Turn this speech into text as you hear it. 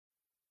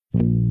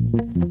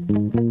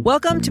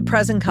Welcome to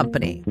Present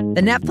Company, the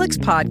Netflix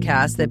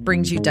podcast that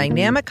brings you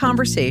dynamic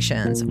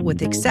conversations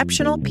with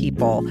exceptional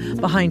people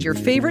behind your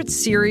favorite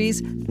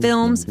series,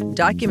 films,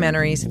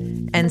 documentaries,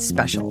 and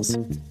specials.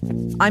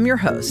 I'm your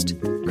host,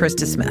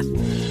 Krista Smith.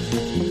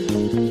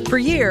 For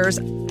years,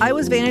 I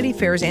was Vanity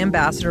Fair's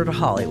ambassador to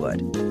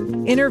Hollywood,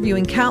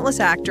 interviewing countless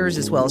actors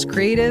as well as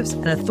creatives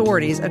and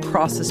authorities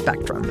across the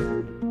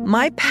spectrum.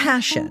 My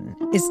passion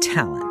is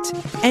talent,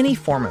 any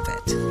form of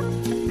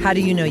it. How do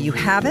you know you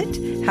have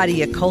it? How do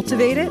you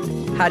cultivate it?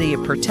 How do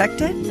you protect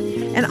it?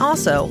 And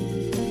also,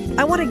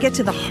 I want to get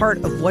to the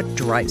heart of what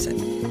drives it.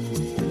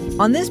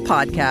 On this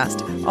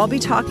podcast, I'll be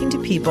talking to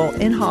people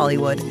in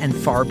Hollywood and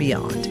far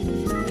beyond.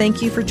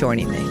 Thank you for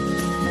joining me.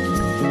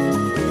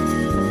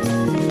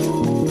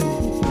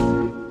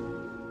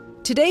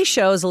 Today's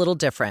show is a little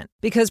different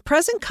because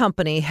Present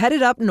Company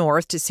headed up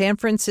north to San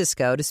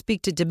Francisco to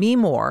speak to Demi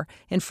Moore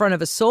in front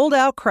of a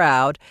sold-out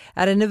crowd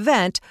at an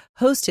event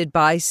hosted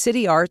by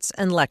City Arts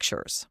and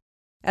Lectures.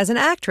 As an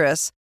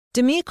actress,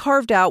 Demi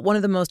carved out one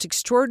of the most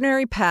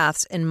extraordinary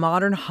paths in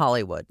modern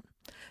Hollywood,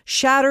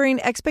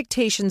 shattering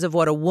expectations of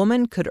what a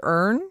woman could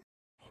earn,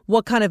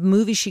 what kind of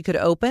movie she could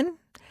open,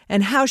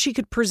 and how she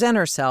could present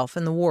herself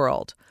in the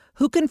world.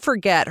 Who can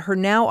forget her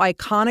now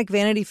iconic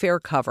Vanity Fair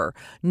cover,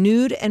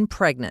 Nude and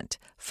Pregnant,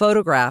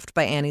 photographed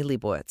by Annie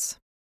Leibovitz.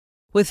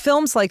 With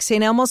films like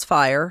St. Elmo's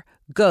Fire,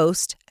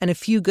 Ghost, and A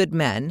Few Good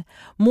Men,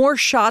 Moore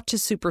shot to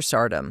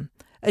superstardom,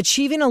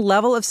 achieving a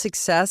level of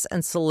success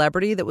and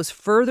celebrity that was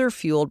further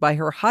fueled by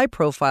her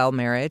high-profile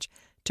marriage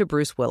to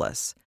Bruce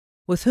Willis,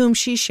 with whom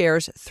she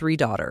shares 3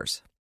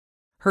 daughters.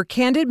 Her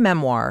candid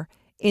memoir,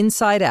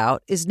 Inside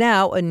Out, is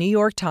now a New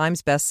York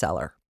Times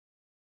bestseller.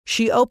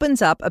 She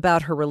opens up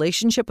about her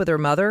relationship with her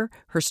mother,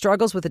 her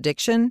struggles with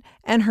addiction,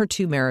 and her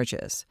 2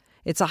 marriages.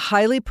 It's a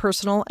highly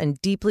personal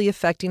and deeply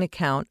affecting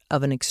account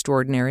of an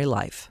extraordinary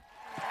life.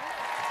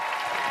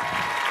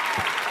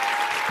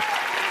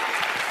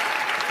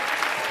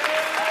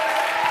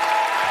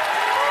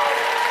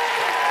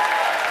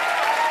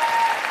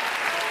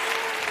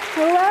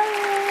 Hello.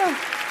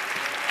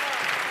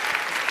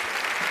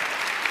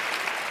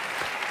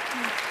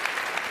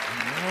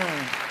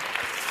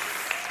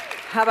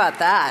 How about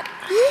that?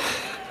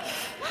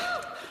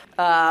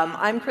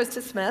 I'm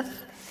Krista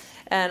Smith,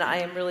 and I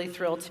am really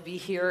thrilled to be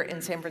here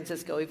in San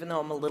Francisco, even though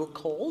I'm a little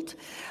cold,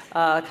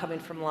 coming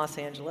from Los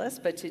Angeles,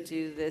 but to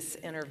do this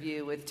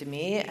interview with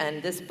Demi,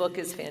 and this book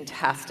is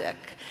fantastic,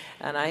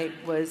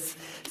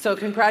 so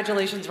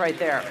congratulations right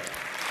there.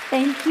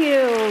 Thank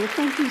you.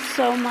 Thank you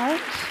so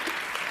much.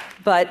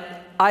 But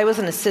I was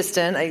an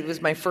assistant. It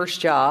was my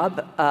first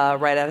job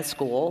right out of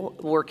school,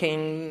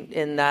 working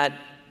in that,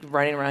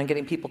 running around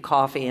getting people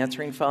coffee,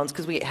 answering phones,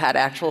 because we had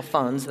actual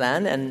phones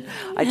then, and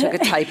I took a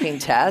typing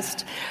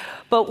test.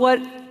 But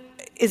what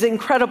is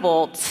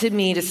incredible to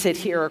me to sit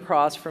here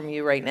across from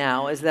you right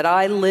now is that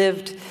I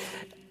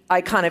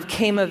kind of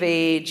came of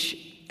age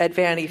at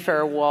Vanity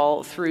Fair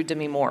through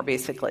Demi Moore,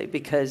 basically,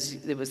 because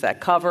it was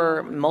that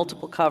cover,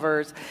 multiple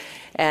covers,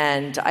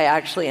 and I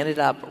actually ended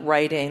up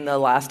writing the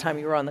last time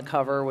you were on the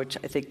cover, which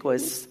I think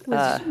was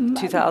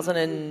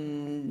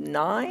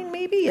 2009,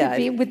 maybe?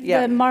 Yeah. With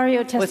the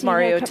Mario Testino. With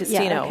Mario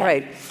Testino, yeah, okay.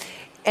 Right.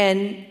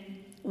 And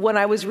when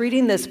I was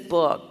reading this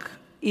book,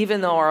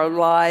 even though our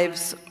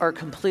lives are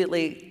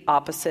completely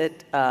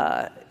opposite,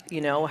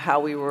 how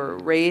we were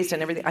raised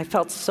and everything, I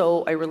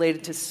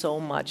related to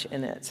so much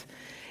in it.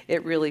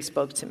 It really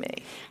spoke to me.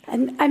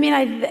 And I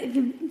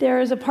mean,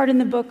 there is a part in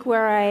the book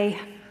where I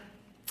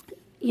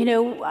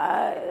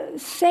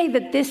say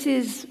that this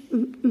is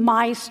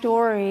my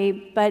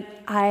story, but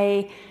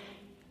I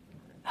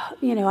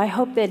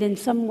hope that in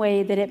some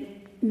way that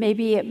it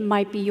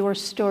might be your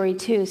story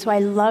too. So I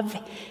love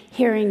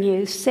hearing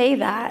you say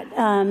that.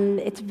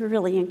 It's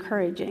really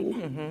encouraging.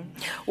 Mm-hmm.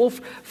 Well,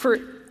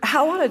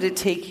 how long did it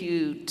take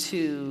you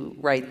to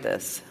write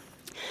this?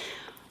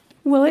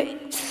 Well,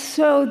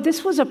 so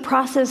this was a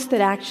process that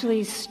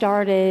actually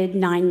started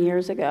 9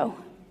 years ago.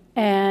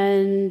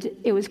 And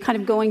it was kind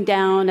of going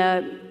down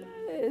a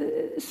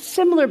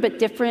similar but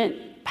different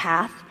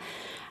path.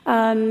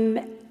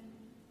 And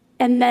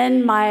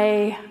then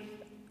my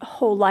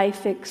whole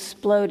life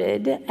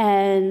exploded,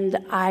 and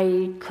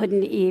I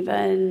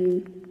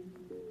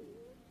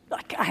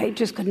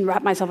just couldn't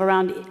wrap myself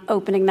around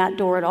opening that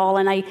door at all.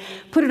 And I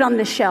put it on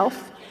the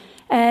shelf.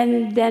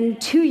 And then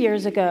 2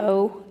 years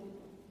ago,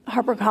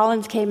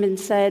 HarperCollins came and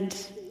said,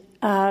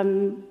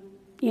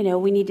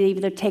 we need to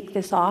either take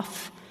this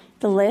off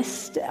the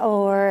list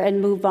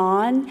and move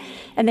on.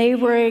 And they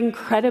were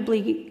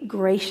incredibly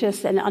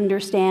gracious and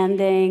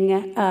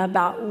understanding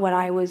about what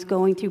I was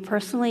going through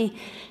personally.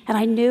 And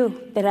I knew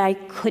that I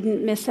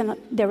couldn't miss it.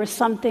 There was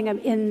something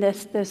in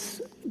this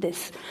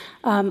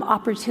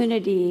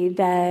opportunity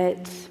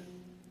that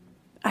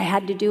I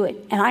had to do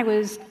it. And I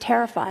was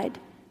terrified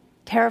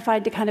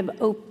to kind of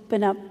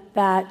open up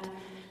that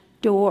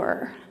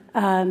door.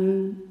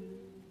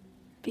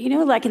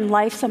 Like in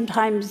life,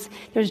 sometimes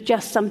there's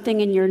just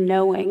something in your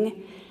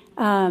knowing.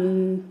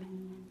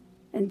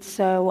 And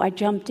so I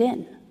jumped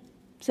in.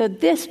 So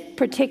this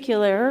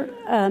particular,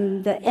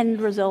 the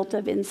end result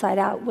of Inside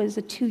Out was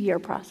a 2-year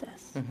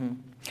process. Mm-hmm.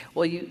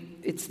 Well,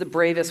 it's the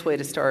bravest way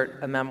to start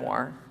a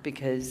memoir,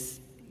 because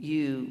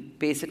you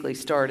basically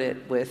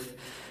started with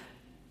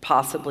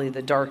possibly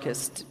the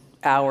darkest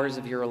hours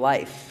of your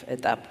life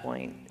at that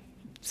point,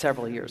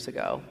 several years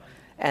ago,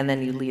 and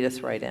then you lead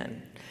us right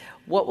in.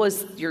 What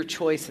was your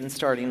choice in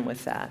starting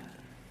with that?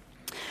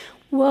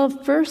 Well,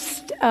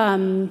 first,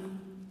 as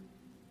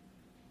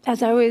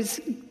I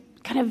was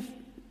kind of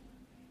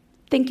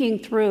thinking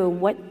through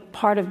what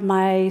part of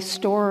my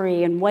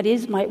story and what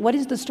is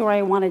the story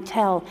I want to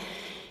tell,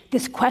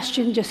 this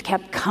question just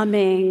kept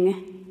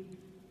coming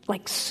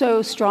like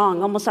so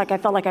strong, almost like I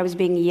felt like I was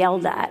being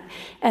yelled at.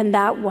 And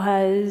that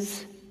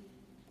was,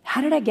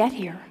 how did I get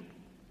here?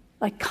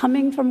 Like,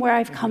 coming from where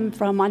I've come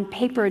from, on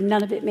paper,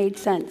 none of it made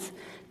sense.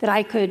 That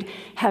I could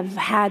have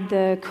had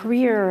the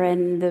career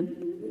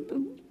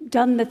and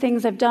done the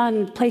things I've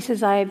done,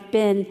 places I've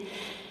been.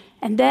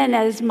 And then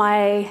as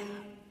my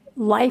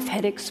life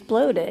had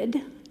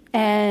exploded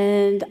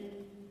and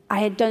I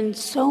had done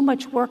so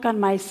much work on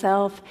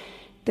myself,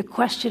 the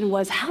question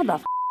was, how the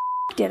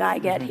did I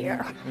get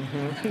here?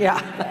 Mm-hmm.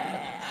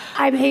 Yeah.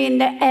 I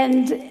mean,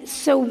 and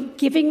so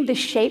giving the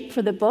shape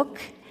for the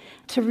book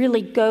to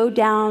really go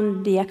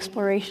down the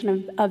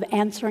exploration of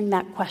answering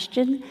that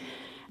question.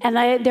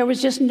 And there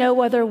was just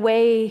no other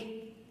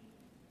way,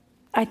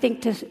 I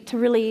think, to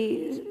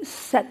really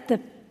set the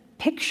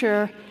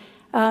picture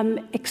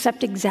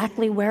except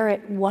exactly where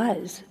it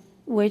was,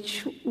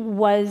 which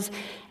was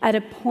at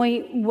a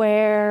point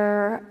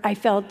where I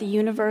felt the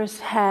universe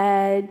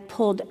had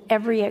pulled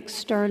every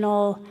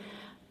external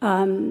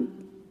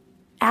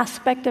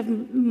aspect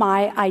of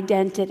my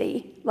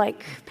identity,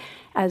 like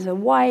as a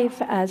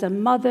wife, as a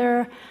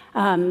mother,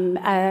 as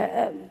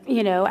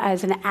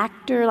an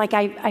actor. Like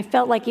I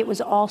felt like it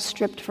was all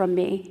stripped from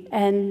me,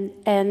 and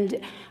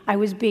I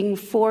was being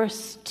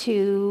forced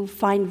to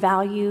find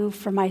value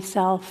for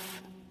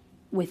myself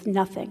with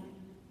nothing.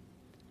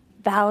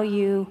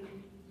 Value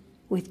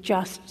with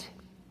just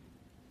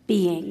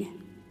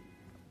being.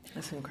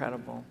 That's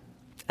incredible.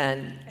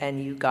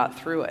 And you got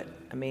through it.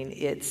 I mean,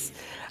 it's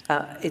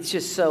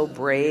just so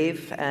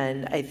brave,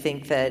 and I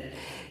think that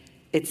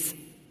it's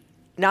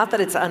not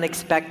that it's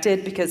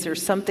unexpected, because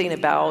there's something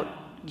about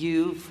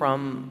you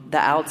from the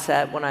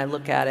outset when I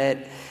look at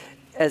it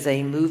as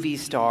a movie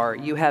star.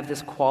 You have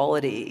this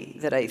quality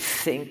that I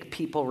think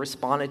people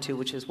responded to,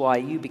 which is why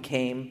you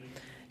became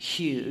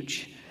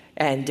huge.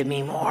 And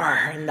Demi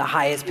Moore, and the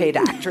highest paid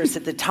actress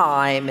at the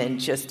time, and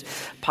just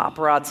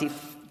paparazzi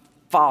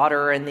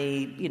fodder, and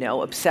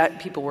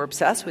people were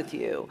obsessed with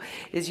you,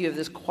 is you have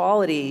this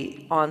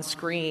quality on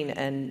screen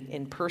and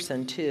in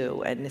person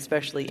too, and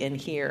especially in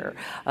here,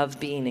 of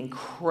being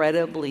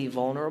incredibly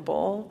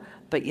vulnerable,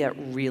 but yet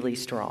really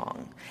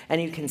strong.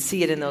 And you can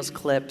see it in those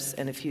clips,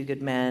 and A Few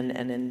Good Men,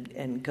 and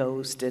in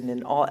Ghost, and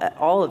in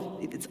all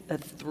of it's a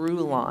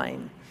through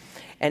line.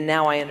 And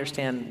now I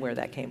understand where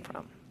that came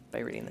from by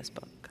reading this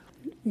book.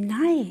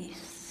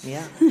 Nice.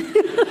 Yeah.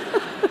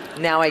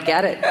 Now I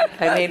get it.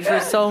 I mean, for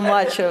so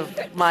much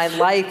of my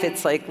life,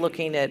 it's like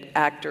looking at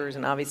actors,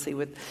 and obviously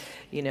with,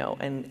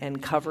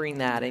 and covering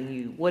that,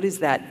 and what is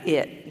that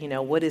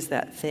what is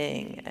that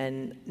thing?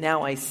 And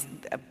now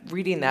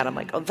reading that, I'm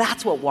like, oh,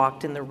 that's what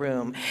walked in the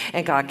room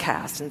and got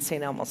cast in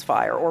St. Elmo's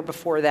Fire, or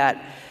before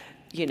that,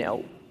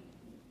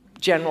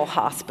 General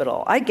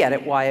Hospital. I get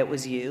it why it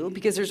was you,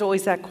 because there's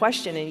always that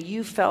question, and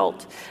you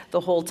felt the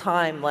whole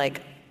time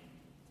like,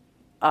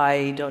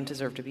 I don't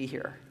deserve to be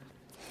here.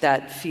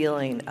 That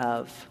feeling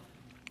of...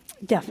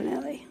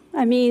 Definitely.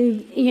 I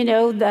mean,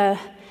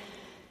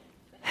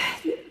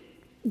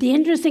 the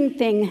interesting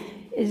thing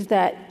is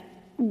that,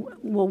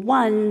 well,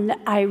 one,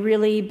 I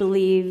really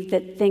believe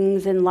that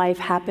things in life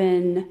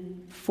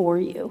happen for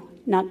you,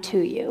 not to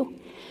you.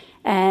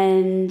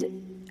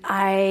 And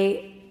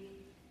I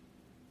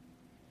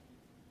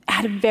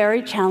had a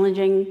very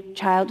challenging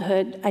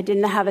childhood. I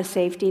didn't have a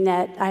safety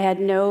net. I had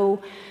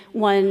no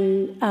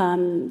one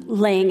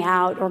laying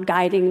out or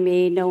guiding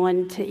me, no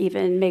one to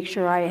even make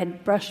sure I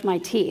had brushed my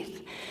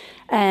teeth.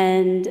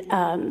 And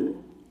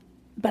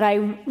but I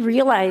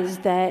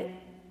realized that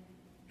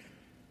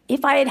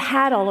if I had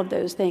had all of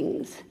those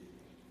things,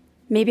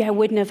 maybe I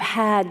wouldn't have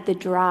had the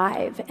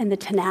drive and the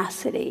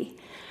tenacity,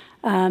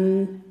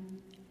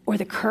 or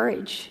the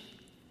courage,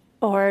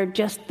 or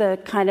just the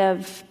kind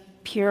of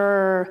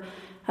pure,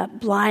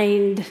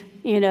 blind,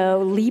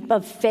 leap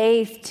of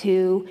faith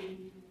to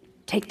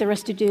take the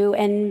risk to do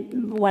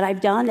and what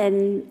I've done,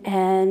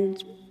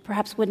 and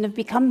perhaps wouldn't have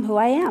become who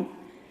I am.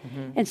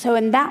 Mm-hmm. And so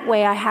in that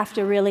way, I have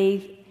to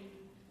really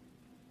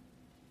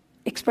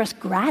express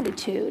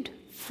gratitude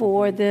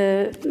for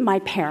my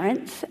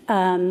parents.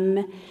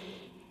 And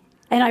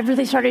I've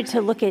really started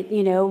to look at,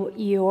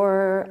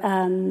 your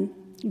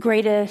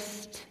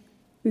greatest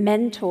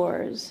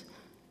mentors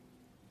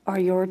are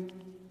your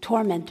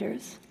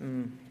tormentors.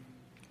 Mm.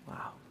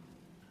 Wow.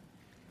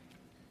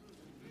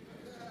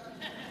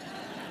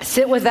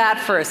 Sit with that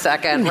for a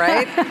second,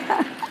 right?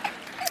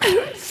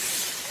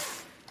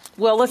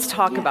 Well, let's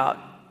talk about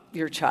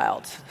your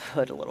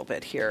childhood a little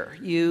bit here.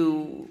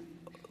 You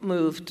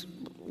moved,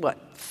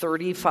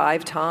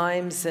 35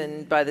 times,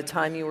 and by the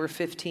time you were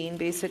 15,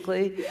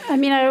 basically? I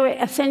mean, I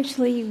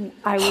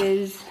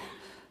was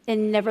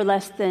in never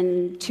less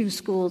than 2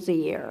 schools a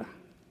year.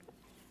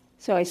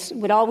 So I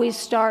would always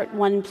start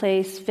one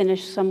place,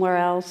 finish somewhere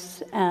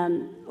else,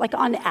 like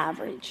on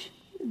average.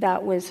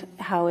 That was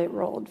how it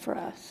rolled for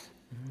us.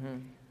 Mm-hmm.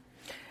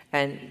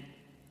 And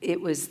it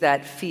was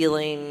that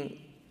feeling,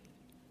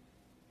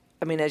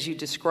 I mean, as you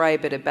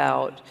describe it,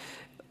 about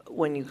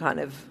when you kind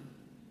of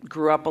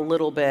grew up a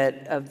little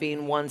bit, of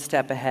being one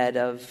step ahead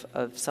of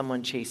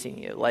someone chasing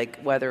you,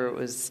 like whether it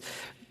was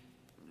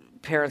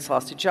parents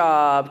lost a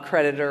job,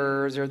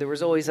 creditors, or there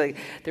was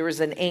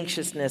an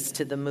anxiousness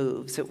to the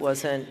moves. It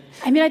wasn't...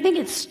 I mean, I think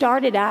it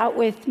started out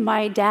with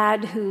my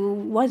dad, who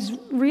was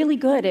really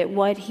good at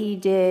what he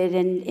did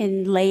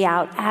in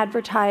layout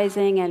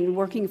advertising and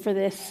working for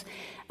this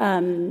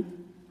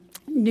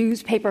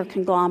newspaper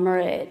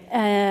conglomerate,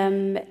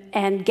 and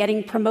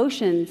getting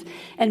promotions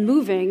and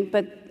moving.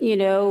 But,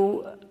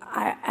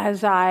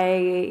 as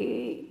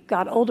I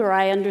got older,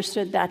 I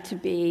understood that to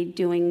be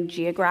doing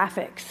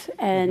geographics.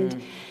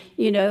 And,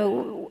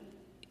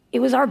 it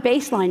was our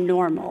baseline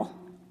normal.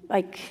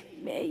 Like,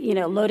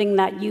 loading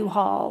that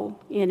U-Haul,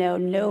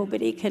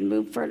 nobody can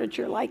move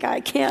furniture like I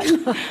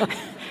can.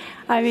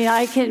 I mean,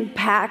 I can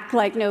pack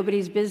like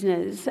nobody's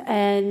business.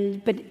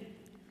 But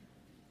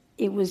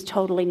it was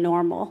totally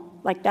normal.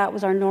 Like, that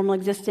was our normal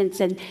existence.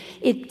 And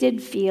it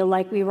did feel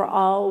like we were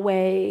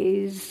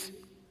always,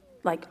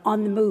 like,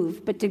 on the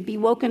move. But to be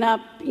woken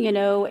up,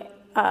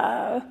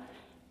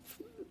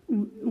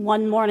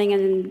 one morning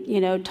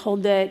and,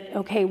 told that,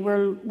 okay,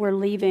 we're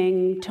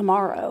leaving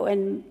tomorrow,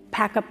 and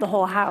pack up the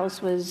whole house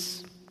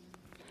was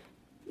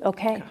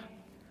okay.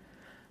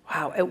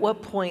 Wow. At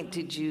what point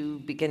did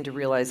you begin to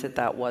realize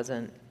that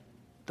wasn't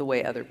the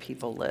way other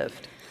people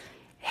lived?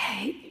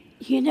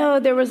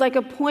 There was like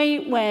a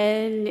point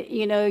when,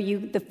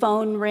 the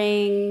phone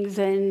rings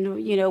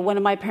and, one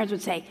of my parents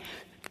would say,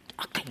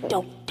 okay,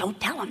 don't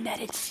tell them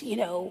that it's,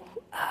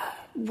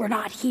 we're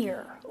not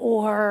here,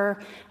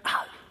 or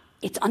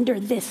it's under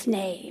this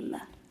name.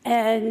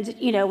 And,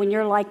 when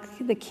you're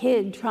like the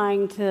kid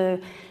trying to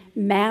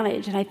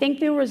manage. And I think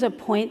there was a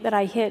point that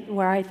I hit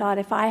where I thought,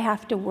 if I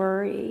have to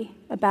worry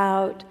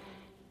about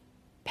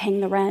paying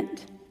the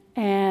rent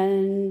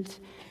and,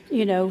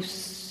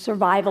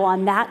 survival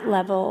on that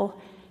level,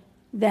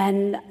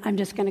 then I'm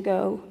just going to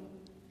go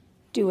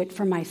do it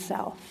for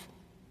myself.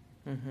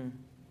 Mm-hmm.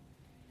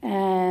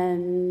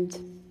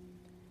 And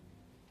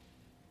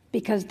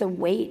because the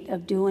weight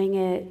of doing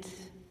it,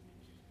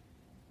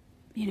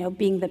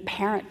 being the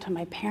parent to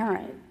my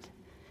parent,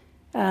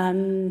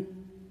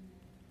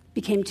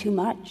 became too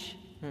much.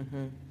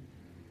 Mm-hmm.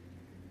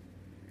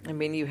 I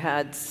mean, you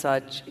had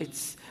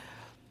it's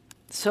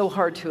so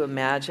hard to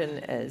imagine,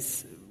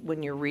 as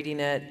when you're reading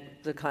it,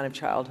 the kind of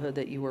childhood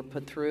that you were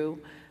put through,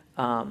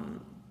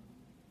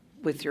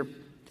 with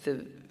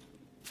the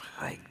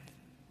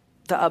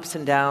ups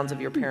and downs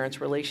of your parents'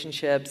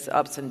 relationships,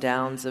 ups and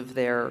downs of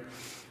their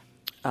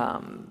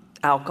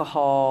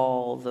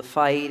alcohol, the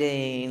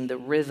fighting, the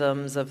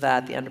rhythms of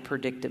that, the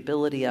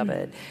unpredictability of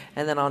it.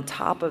 And then on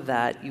top of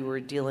that, you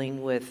were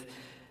dealing with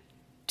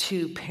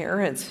 2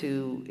 parents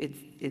who,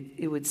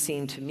 it would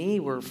seem to me,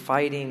 were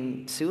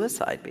fighting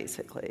suicide,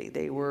 basically.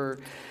 They were,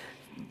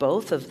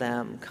 both of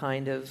them,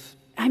 kind of...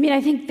 I mean,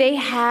 I think they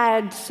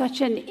had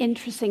such an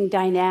interesting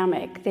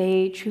dynamic.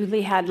 They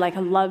truly had like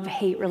a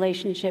love-hate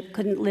relationship,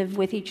 couldn't live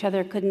with each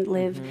other, couldn't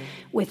live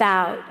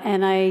without.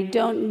 And I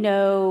don't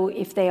know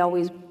if they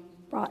always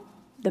brought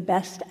the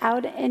best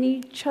out in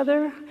each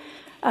other.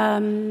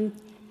 And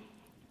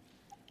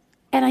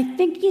I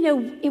think,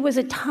 it was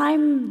a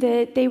time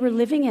that they were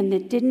living in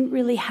that didn't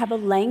really have a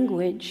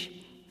language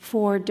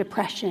for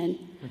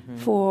depression,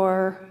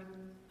 for,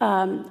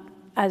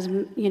 as,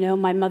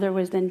 my mother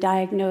was then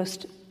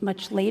diagnosed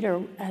much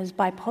later as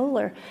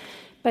bipolar,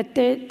 but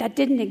that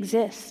didn't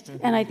exist.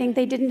 And I think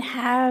they didn't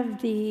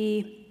have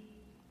the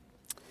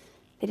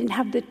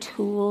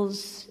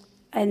tools,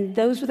 and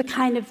those were the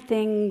kind of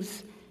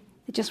things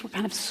that just were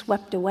kind of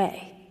swept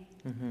away.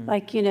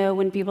 Like,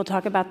 when people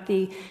talk about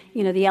the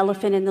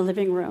elephant in the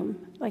living room,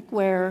 like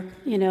where,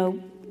 you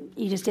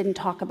just didn't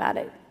talk about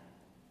it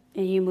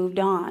and you moved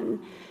on.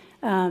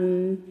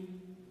 And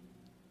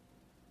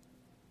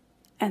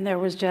there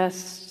was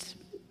just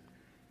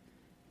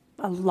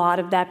a lot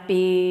of that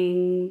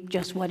being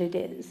just what it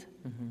is.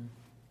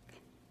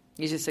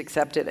 You just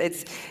accept it.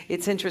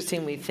 It's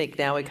interesting. We think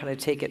now we kind of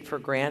take it for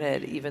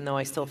granted, even though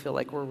I still feel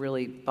like we're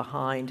really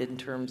behind in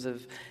terms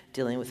of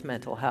dealing with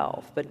mental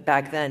health. But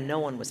back then, no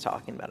one was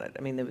talking about it.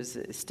 I mean, there was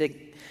a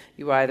stick.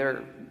 You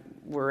either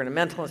were in a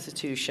mental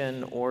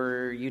institution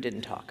or you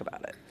didn't talk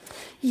about it.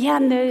 Yeah,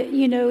 and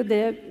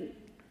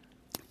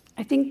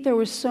I think there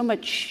was so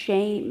much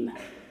shame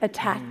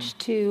attached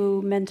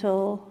to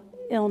mental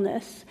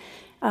illness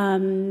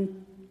that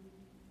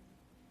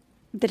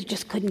it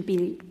just couldn't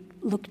be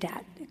looked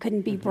at. It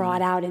couldn't be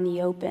brought out in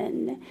the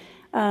open.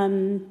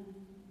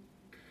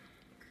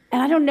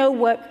 And I don't know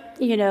what,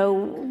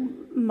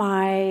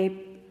 my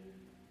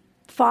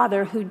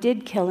father, who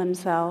did kill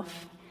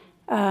himself,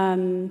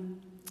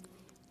 and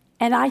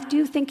I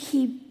do think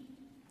he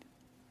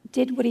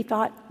did what he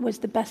thought was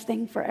the best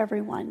thing for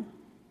everyone.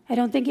 I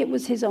don't think it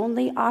was his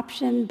only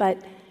option,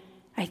 but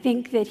I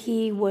think that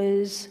he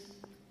was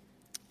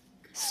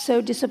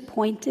so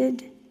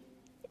disappointed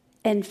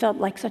and felt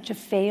like such a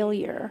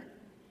failure.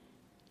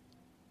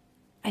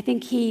 I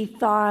think he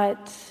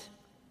thought,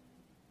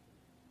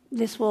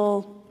 this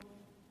will,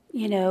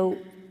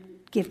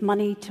 give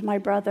money to my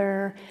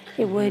brother.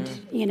 It would,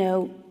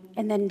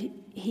 and then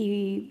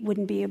he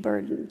wouldn't be a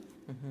burden.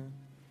 Mm-hmm.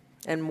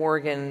 And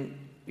Morgan,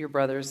 your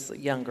brother's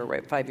younger,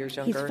 right? 5 years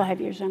younger? He's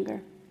 5 years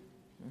younger.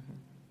 Mm-hmm.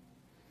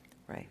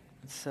 Right.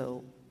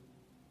 So,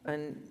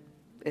 and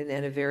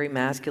a very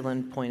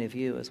masculine point of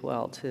view as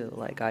well, too.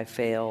 Like, I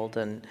failed,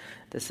 and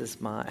this is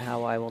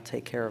how I will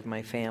take care of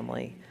my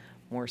family,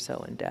 more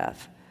so in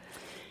death.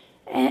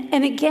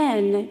 And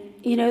again,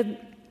 it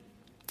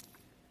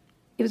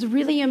was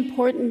really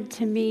important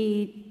to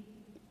me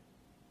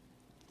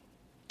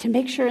to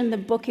make sure in the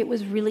book it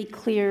was really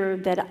clear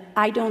that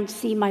I don't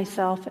see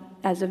myself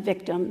as a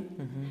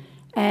victim,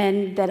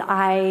 and that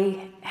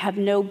I have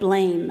no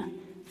blame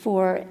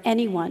for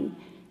anyone.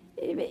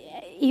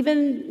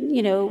 Even,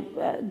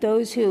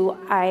 those who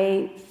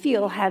I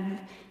feel have,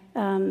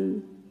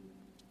 or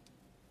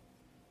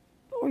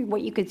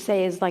what you could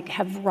say is like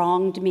have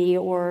wronged me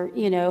or,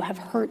 have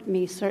hurt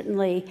me,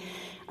 certainly.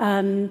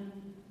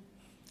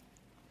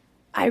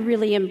 I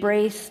really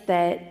embrace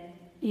that,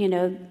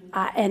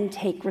 and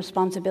take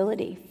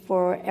responsibility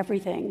for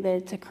everything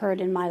that's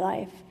occurred in my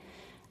life.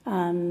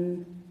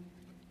 And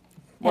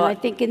I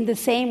think in the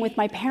same with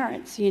my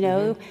parents,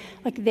 like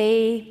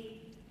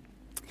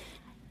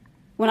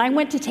when I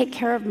went to take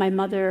care of my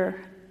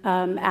mother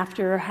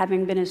after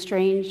having been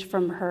estranged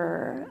from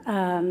her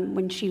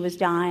when she was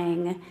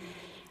dying,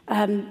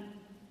 I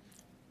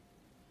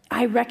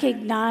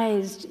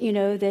recognized,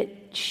 that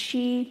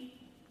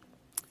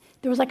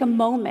there was like a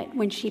moment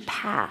when she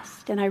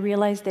passed, and I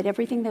realized that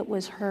everything that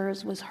was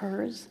hers,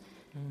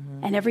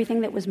 and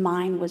everything that was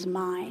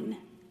mine.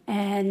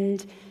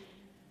 And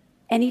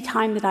any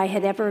time that I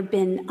had ever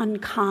been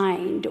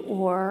unkind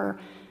or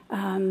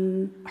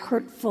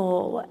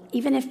hurtful,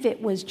 even if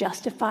it was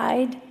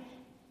justified,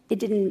 it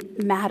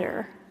didn't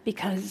matter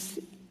because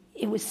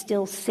it was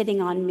still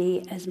sitting on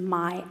me as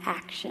my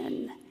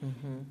action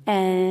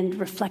and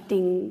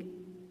reflecting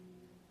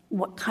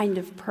what kind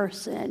of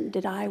person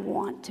did I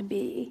want to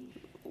be.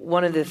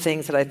 One of the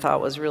things that I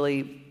thought was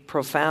really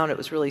profound, it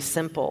was really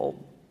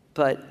simple,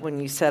 but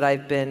when you said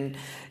I've been,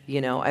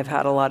 I've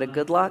had a lot of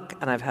good luck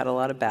and I've had a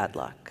lot of bad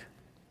luck.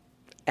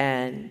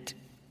 And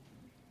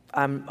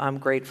I'm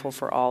grateful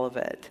for all of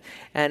it.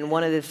 And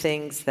one of the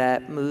things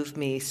that moved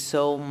me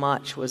so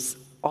much was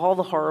all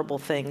the horrible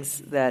things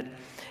that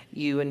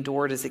you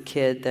endured as a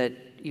kid that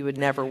you would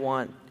never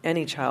want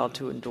any child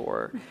to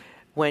endure.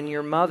 When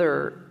your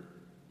mother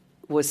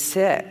was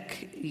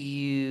sick,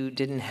 you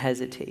didn't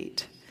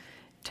hesitate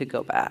to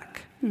go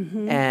back.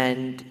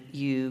 And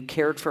you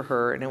cared for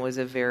her, and it was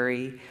a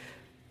very,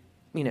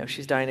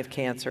 she's dying of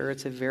cancer.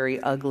 It's a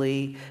very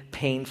ugly,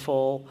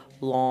 painful,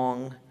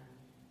 long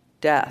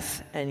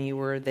death, and you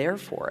were there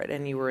for it,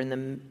 and you were in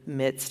the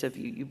midst of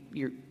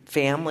your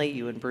family.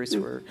 You and Bruce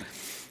were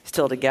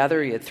still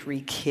together. You had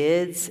 3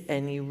 kids,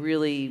 and you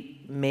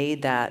really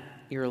made that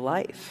your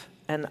life.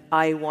 And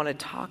I want to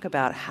talk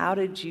about, how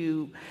did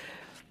you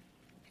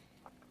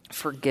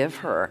forgive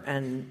her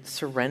and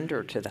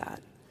surrender to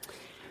that?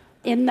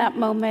 In that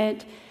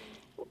moment,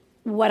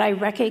 what I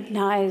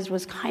recognized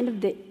was kind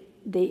of the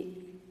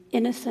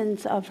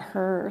innocence of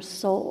her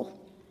soul.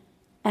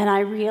 And I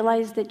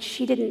realized that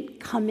she didn't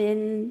come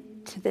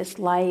into this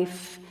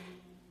life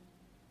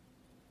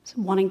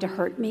wanting to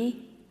hurt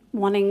me,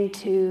 wanting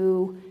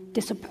to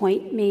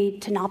disappoint me,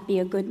 to not be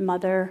a good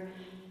mother.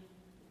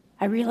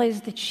 I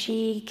realized that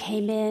she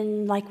came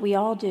in like we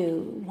all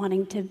do,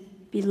 wanting to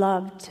be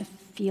loved, to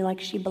feel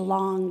like she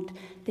belonged,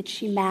 that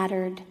she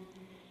mattered.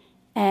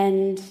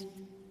 And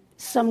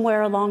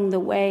somewhere along the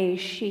way,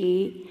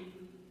 she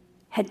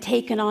had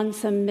taken on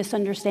some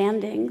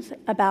misunderstandings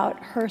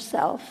about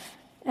herself,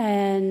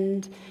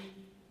 and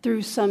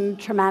through some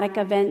traumatic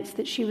events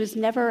that she was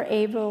never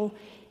able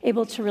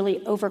to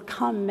really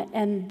overcome,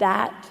 and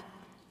that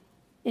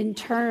in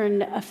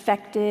turn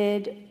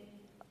affected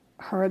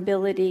her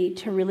ability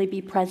to really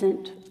be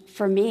present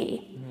for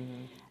me.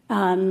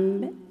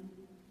 But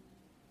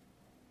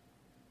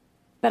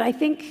I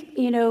think,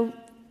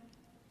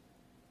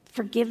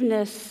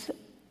 forgiveness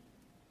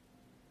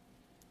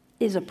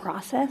is a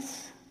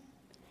process.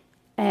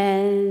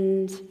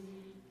 And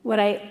what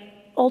I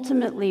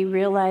ultimately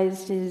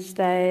realized is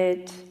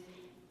that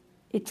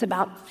it's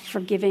about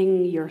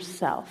forgiving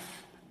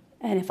yourself.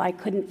 And if I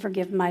couldn't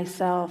forgive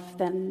myself,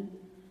 then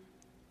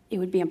it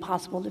would be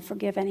impossible to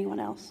forgive anyone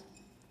else.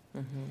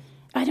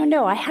 I don't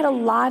know. I had a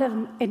lot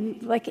of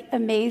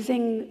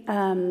amazing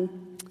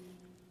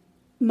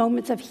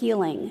moments of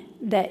healing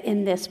that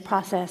in this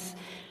process.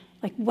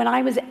 Like when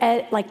I was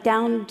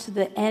down to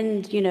the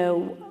end,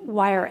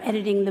 wire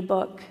editing the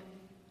book,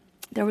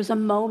 there was a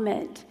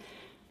moment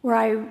where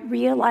I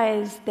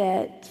realized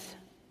that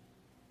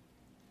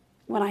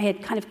when I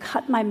had kind of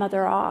cut my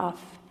mother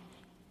off,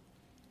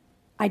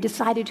 I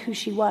decided who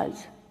she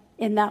was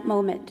in that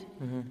moment.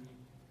 Mm-hmm.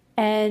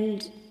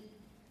 And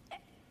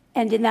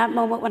in that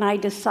moment when I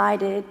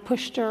decided,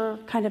 pushed her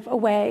kind of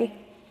away,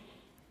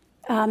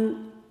 I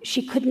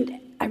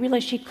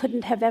realized she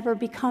couldn't have ever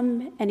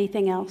become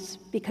anything else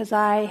because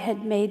I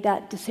had made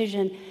that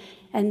decision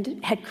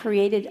and had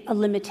created a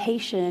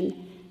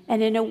limitation.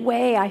 And in a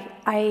way,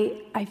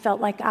 I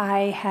felt like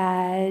I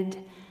had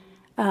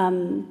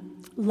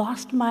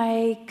lost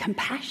my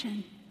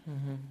compassion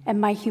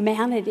and my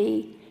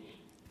humanity.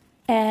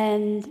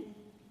 And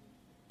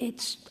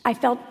I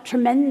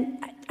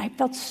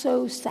felt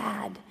so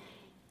sad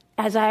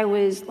as I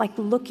was like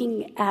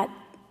looking at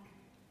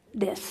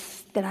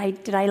this, did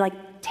I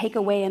like take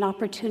away an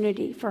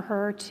opportunity for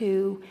her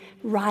to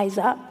rise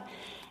up?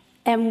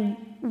 And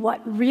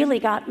what really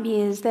got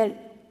me is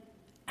that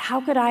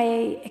how could I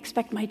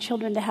expect my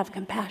children to have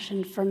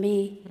compassion for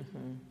me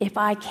if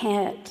I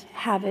can't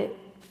have it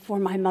for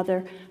my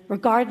mother,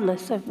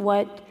 regardless of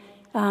what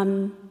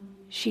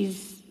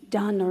she's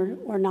done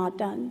or not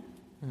done?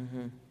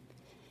 Mm-hmm.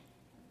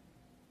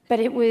 But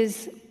it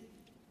was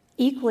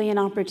equally an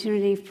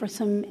opportunity for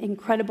some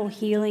incredible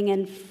healing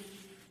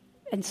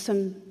and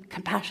some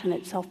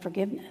compassionate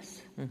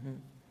self-forgiveness. Mm-hmm.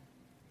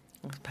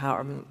 It's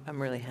power. I'm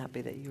really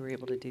happy that you were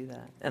able to do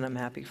that, and I'm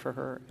happy for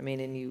her. I mean,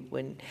 and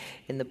when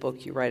in the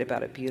book you write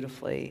about it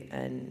beautifully,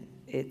 and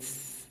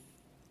it's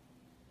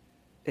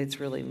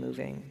really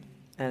moving,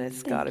 and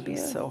it's got to be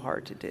so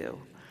hard to do.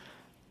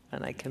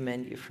 And I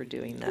commend you for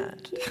doing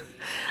that.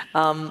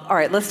 All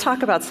right, let's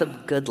talk about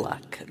some good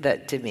luck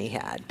that Demi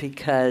had,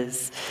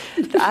 because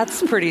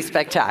that's pretty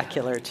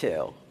spectacular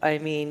too. I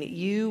mean,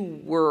 you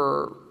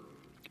were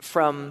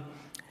from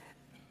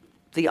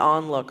the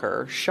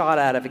onlooker, shot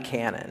out of a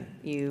cannon.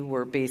 You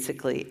were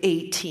basically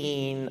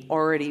 18,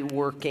 already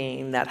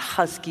working, that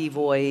husky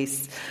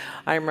voice.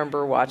 I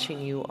remember watching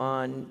you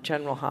on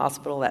General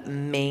Hospital, that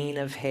mane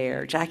of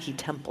hair. Jackie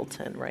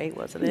Templeton, right?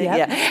 Wasn't it?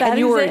 Yep, yeah. And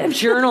you were a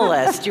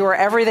journalist. You were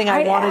everything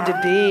I wanted to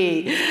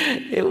be.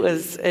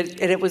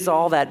 It was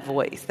all that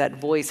voice. That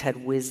voice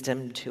had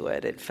wisdom to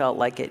it. It felt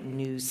like it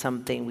knew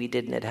something we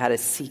didn't. It had a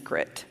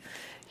secret,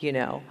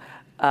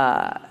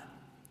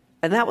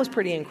 and that was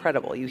pretty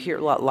incredible. You hear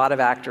a lot of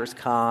actors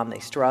come, they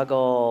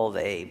struggle,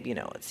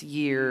 it's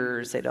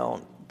years, they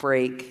don't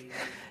break,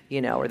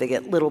 or they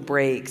get little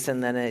breaks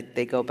and then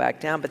they go back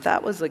down. But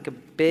that was like a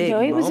big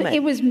moment.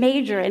 It was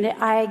major, and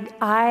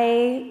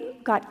I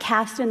got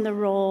cast in the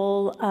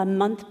role a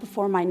month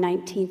before my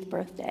 19th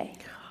birthday.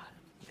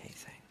 God,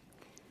 amazing.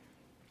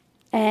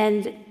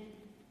 And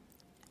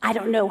I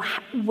don't know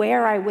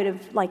where I would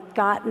have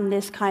gotten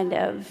this kind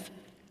of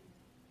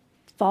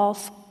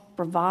false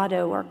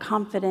bravado or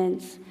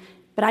confidence,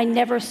 but I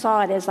never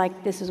saw it as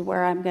this is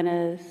where I'm going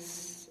to,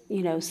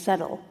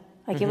 settle.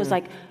 It was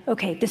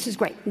okay, this is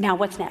great. Now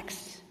what's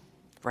next?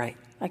 Right.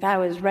 I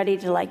was ready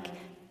to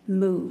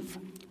move.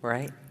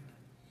 Right.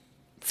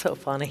 So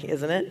funny,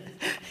 isn't it?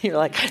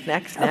 You're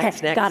next,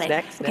 got it.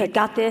 next. Okay,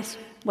 got this.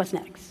 What's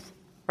next?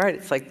 Right.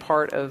 It's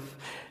part.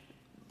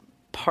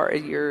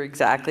 You're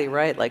exactly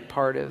right.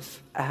 Part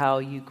of how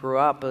you grew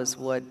up is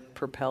what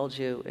propelled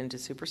you into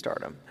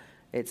superstardom.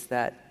 It's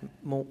that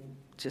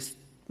just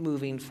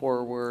moving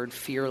forward,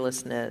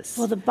 fearlessness.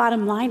 Well, the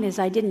bottom line is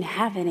I didn't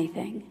have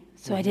anything,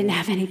 so I didn't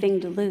have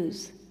anything to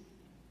lose.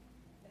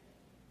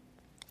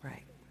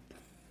 Right.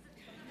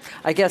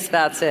 I guess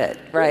that's it,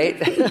 right?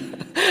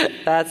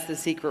 That's the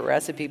secret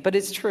recipe. But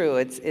it's true.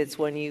 It's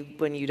when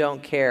you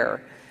don't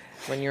care,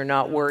 when you're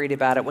not worried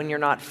about it, when you're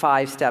not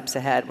 5 steps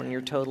ahead, when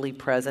you're totally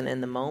present in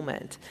the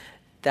moment,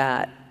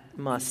 that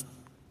must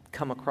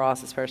come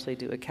across, especially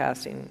to a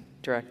casting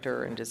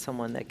director and to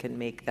someone that can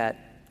make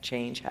that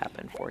change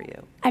happen for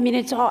you.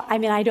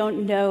 I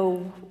don't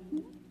know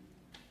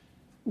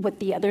what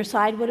the other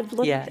side would have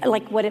looked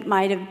like, what it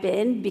might have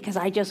been, because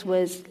I just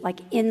was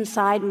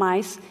inside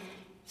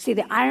see,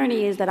 the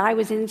irony is that I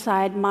was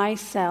inside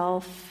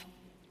myself,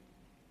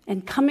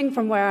 and coming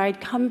from where I'd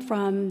come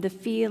from, the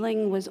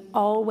feeling was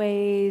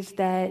always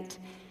that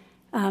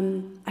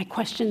I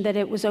questioned that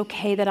it was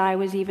okay that I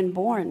was even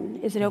born.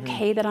 Is it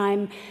okay that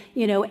I'm,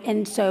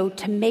 and so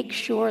to make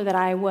sure that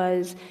I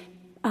was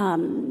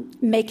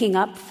making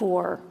up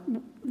for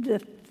the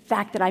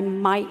fact that I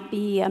might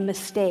be a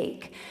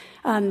mistake,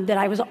 that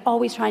I was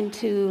always trying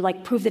to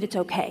prove that it's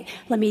okay.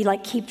 Let me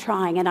keep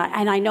trying, and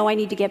I know I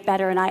need to get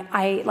better, and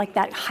I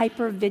that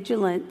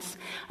hypervigilance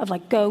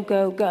of go,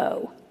 go,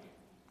 go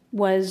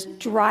was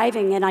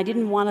driving, and I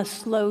didn't want to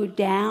slow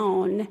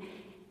down,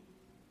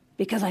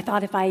 because I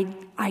thought if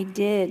I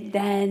did,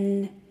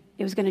 then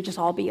it was going to just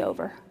all be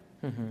over.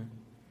 Mm-hmm.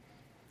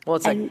 Well,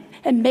 it's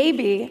and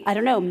maybe, I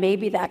don't know,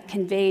 maybe that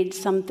conveyed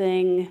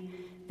something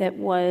that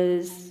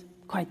was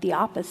quite the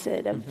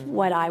opposite of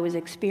what I was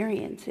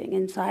experiencing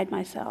inside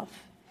myself.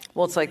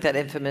 Well, it's like that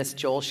infamous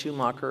Joel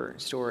Schumacher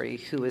story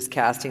who was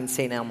casting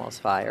St. Elmo's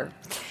Fire,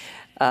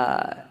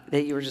 that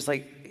you were just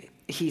like,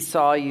 he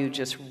saw you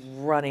just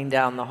running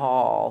down the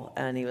hall,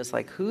 and he was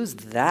like, who's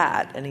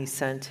that? And he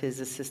sent his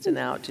assistant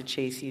out to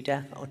chase you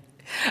down.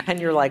 And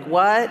you're like,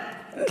 what?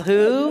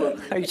 Who?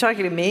 Are you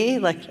talking to me?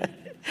 Like,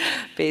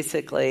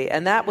 basically.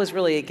 And that was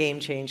really a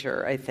game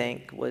changer, I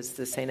think, was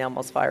the St.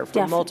 Elmo's Fire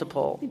for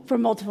multiple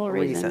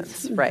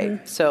reasons. Mm-hmm.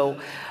 Right. So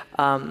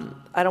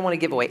I don't want to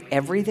give away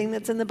everything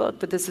that's in the book,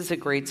 but this is a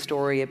great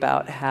story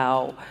about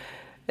how,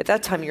 at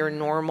that time, you're a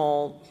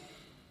normal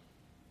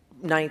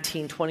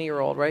 19,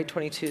 20-year-old, right?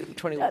 22,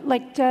 21.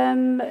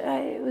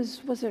 It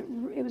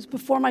was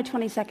before my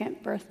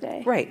 22nd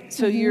birthday. Right.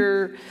 So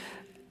you're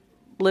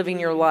living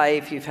your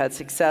life. You've had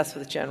success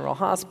with General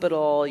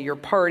Hospital. You're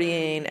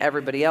partying.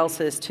 Everybody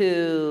else is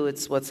too.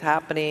 It's what's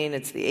happening.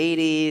 It's the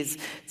 80s.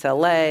 It's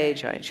LA.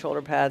 Giant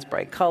shoulder pads,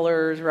 bright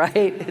colors, right?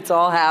 It's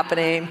all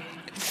happening.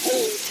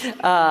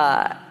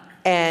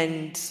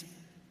 And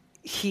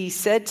he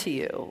said to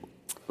you,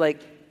 like...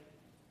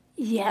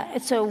 Yeah,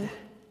 so...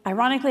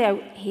 Ironically,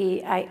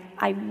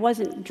 I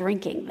wasn't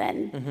drinking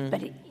then,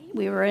 but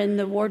we were in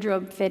the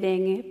wardrobe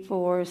fitting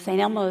for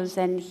St. Elmo's,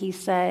 and he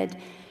said,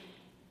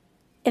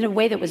 in a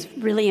way that was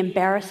really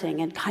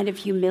embarrassing and kind of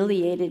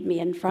humiliated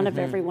me in front of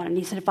everyone, and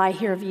he said, if I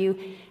hear of you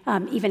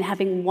even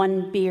having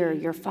one beer,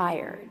 you're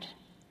fired.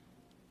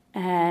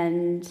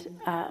 And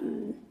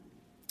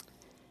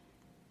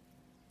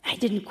I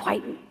didn't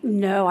quite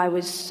know. I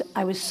was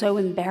so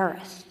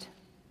embarrassed.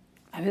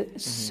 I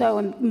was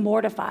so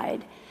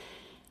mortified.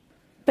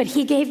 But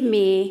he gave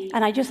me,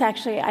 and I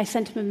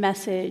sent him a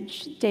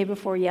message day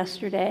before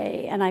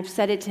yesterday, and I've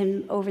said it to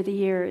him over the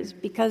years,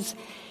 because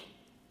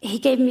he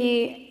gave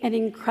me an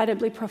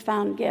incredibly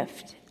profound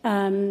gift,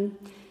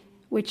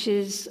 which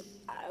is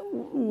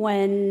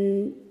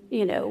when,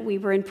 we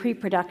were in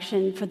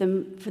pre-production for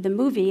the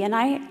movie, and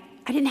I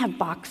didn't have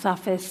box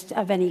office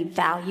of any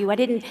value. I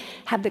didn't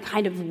have the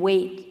kind of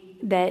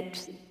weight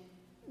that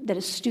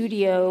a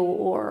studio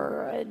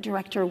or a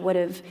director would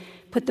have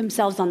put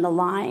themselves on the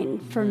line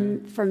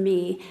for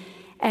me,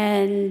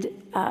 and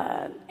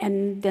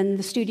then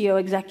the studio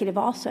executive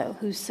also,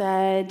 who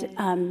said,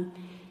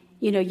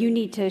 you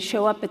need to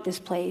show up at this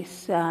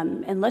place.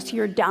 Unless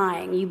you're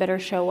dying, you better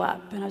show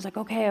up. And I was like,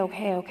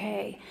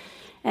 okay.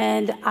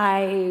 And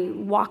I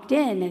walked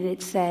in, and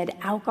it said,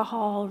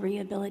 Alcohol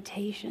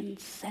Rehabilitation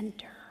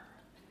Center.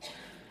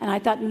 And I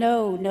thought,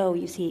 no,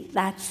 you see,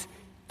 that's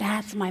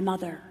my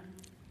mother.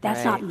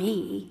 That's not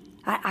me.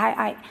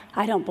 I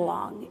don't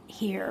belong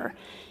here.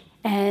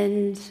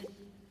 And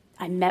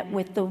I met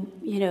with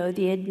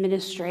the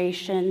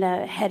administration,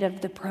 the head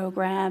of the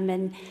program,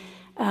 and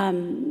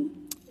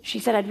she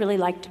said, I'd really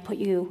like to put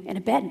you in a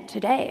bed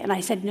today. And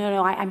I said,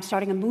 no, I'm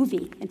starting a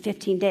movie in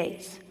 15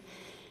 days.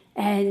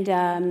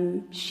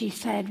 And she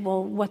said,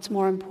 well, what's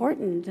more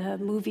important, the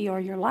movie or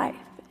your life?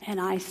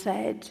 And I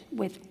said,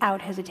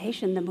 without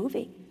hesitation, the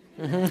movie.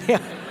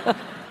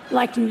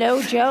 Like,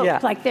 no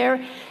joke. Like,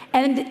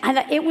 and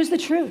it was the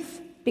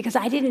truth, because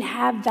I didn't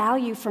have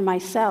value for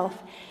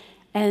myself.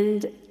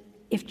 And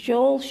if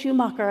Joel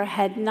Schumacher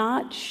had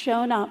not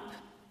shown up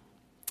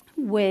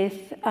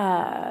with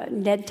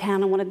Ned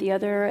Town and one of the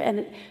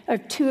other, or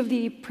two of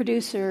the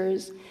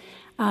producers,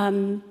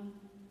 and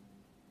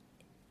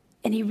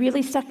he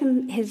really stuck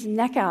his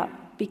neck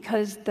out,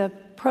 because the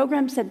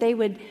program said they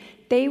would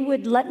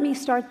let me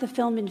start the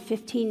film in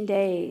 15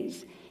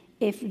 days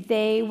if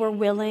they were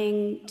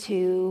willing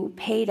to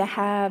pay to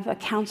have a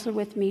counselor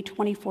with me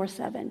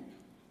 24/7.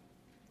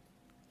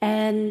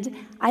 And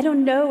I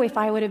don't know if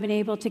I would have been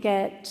able to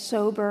get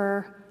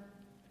sober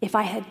if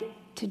I had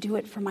to do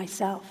it for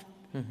myself,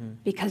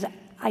 because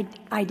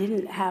I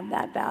didn't have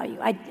that value.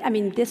 I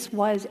mean, this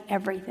was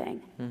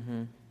everything.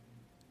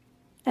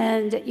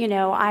 And,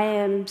 I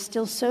am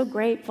still so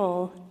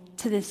grateful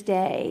to this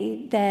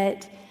day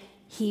that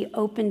he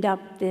opened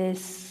up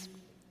this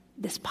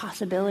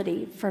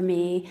possibility for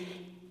me,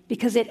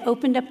 because it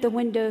opened up the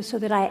window so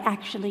that I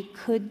actually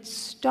could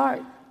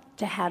start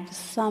to have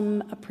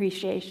some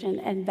appreciation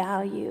and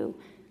value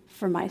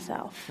for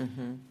myself.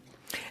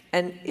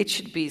 And it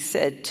should be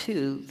said,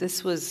 too,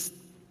 this was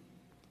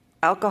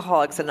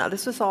Alcoholics, and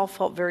this was all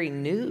felt very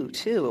new,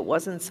 too. It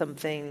wasn't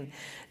something,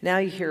 now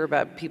you hear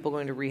about people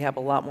going to rehab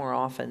a lot more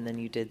often than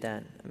you did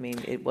then. I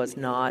mean, it was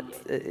not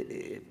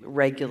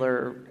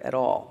regular at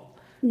all.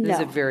 No. It was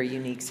a very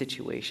unique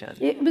situation.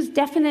 It was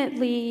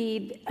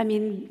definitely,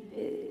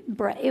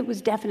 it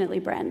was definitely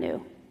brand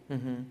new.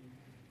 Yeah,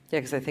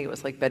 because I think it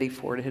was like Betty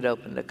Ford had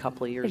opened a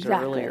couple of years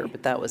earlier,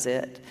 but that was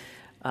it.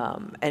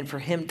 And for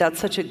him, that's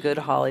such a good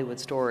Hollywood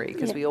story,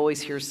 because we always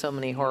hear so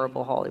many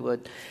horrible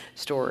Hollywood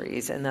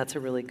stories, and that's a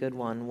really good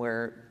one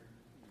where,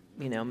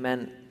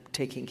 men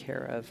taking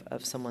care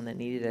of someone that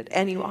needed it.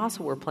 And you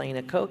also were playing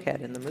a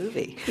cokehead in the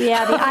movie.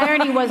 Yeah, the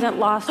irony wasn't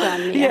lost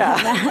on me.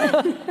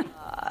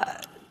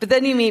 But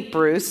then you meet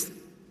Bruce.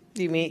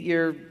 You meet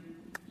your,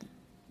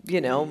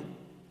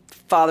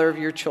 father of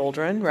your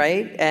children,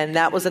 right? And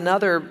that was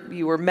another,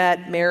 you were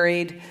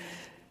married,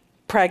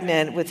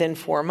 pregnant within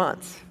 4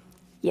 months.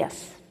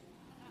 Yes.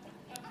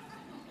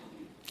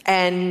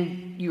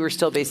 And you were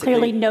still basically...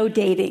 Clearly no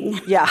dating.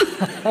 Yeah.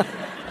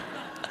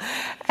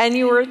 And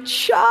you were a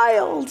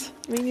child.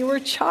 I mean, you were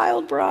a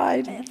child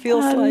bride, it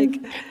feels like.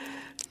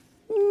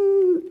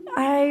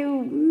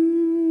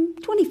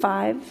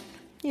 25.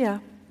 Yeah.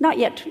 Not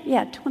yet.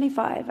 Yeah,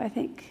 25, I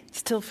think.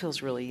 Still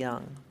feels really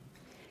young.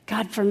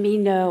 God, for me,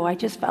 no. I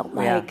just felt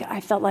like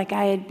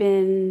I had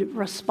been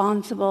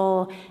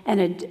responsible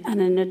and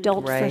an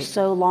adult for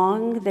so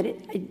long that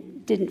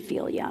it didn't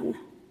feel young.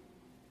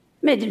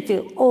 I mean, it didn't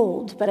feel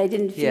old, but I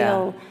didn't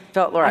feel...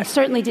 Felt right. I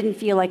certainly didn't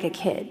feel like a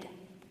kid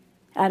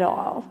at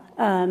all.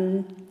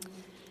 And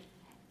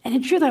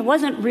in truth, I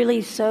wasn't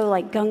really so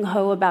like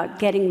gung-ho about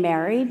getting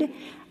married.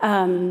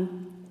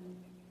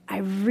 I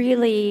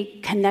really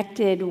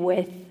connected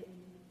with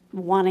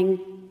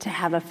wanting to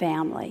have a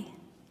family.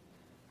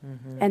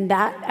 Mm-hmm. And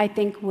that, I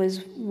think,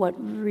 was what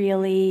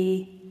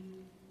really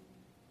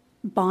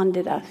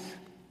bonded us.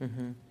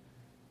 Mm-hmm.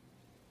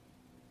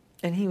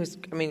 And he was,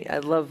 I mean, I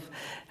love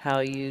how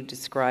you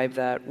describe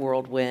that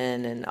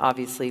whirlwind, and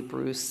obviously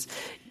Bruce,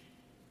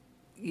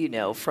 you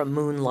know, from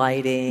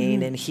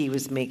moonlighting, and he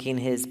was making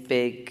his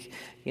big,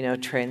 you know,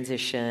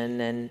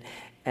 transition,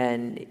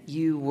 and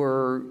you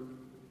were,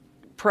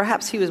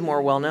 perhaps he was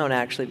more well-known,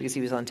 actually, because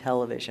he was on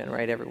television,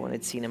 right? Everyone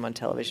had seen him on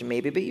television,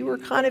 maybe, but you were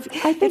kind of...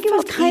 I think it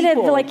was kind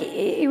of like,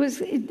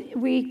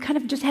 we kind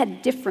of just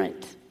had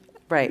different.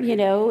 Right. You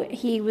know,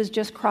 he was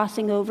just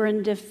crossing over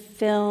into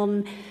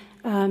film.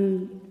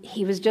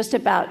 He was just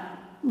about,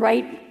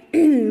 right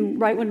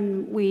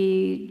when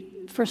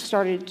we first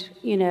started,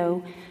 you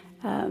know,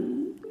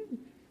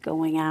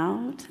 going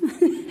out,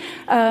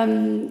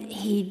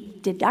 he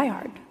did Die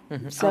Hard.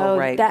 Mm-hmm. So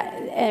that,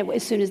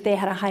 as soon as they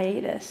had a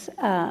hiatus.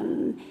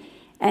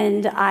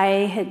 And I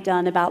had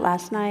done About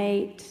Last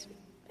Night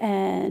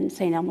and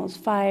St. Elmo's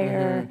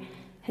Fire,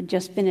 had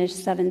just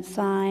finished Seventh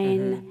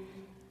Sign.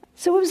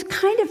 So it was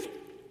kind of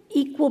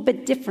equal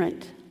but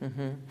different.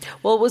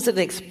 Well, it was an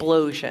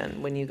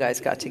explosion when you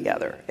guys got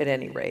together, at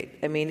any rate.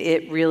 I mean,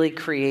 it really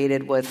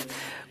created what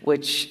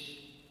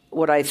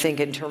I think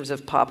in terms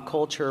of pop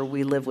culture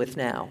we live with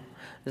now.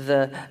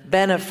 The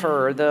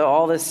Bennifer,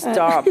 all this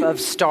stuff of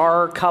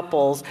star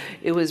couples.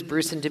 It was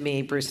Bruce and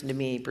Demi, Bruce and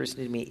Demi, Bruce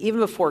and Demi. Even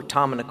before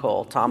Tom and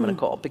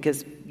Nicole,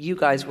 because you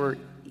guys were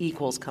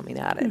equals coming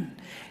at it.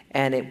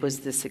 And it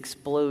was this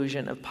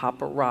explosion of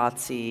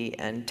paparazzi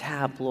and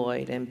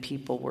tabloid, and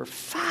people were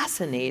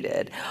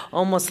fascinated,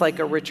 almost like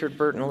a Richard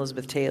Burton,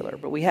 Elizabeth Taylor.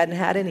 But we hadn't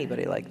had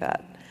anybody like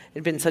that. It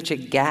had been such a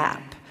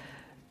gap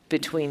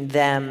between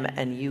them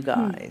and you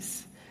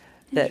guys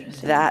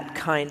that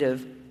kind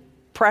of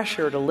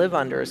pressure to live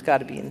under has got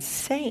to be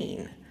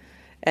insane.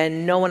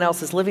 And no one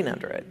else is living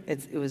under it.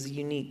 It was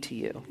unique to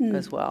you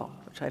as well,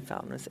 which I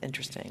found was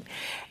interesting.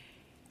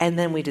 And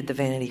then we did the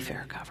Vanity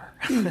Fair cover.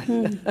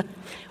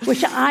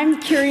 Which I'm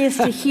curious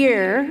to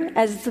hear,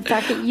 as the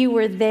fact that you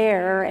were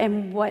there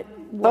and what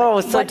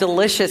it's so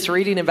delicious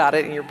reading about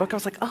it in your book. I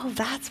was like, oh,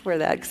 that's where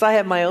that, because I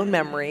have my own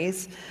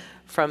memories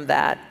from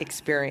that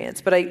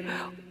experience. But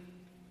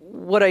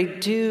what I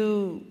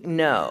do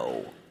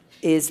know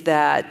is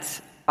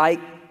that I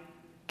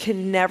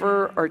can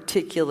never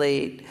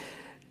articulate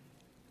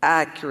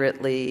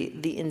accurately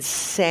the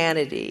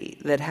insanity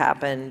that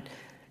happened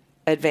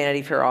at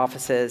Vanity Fair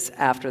offices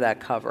after that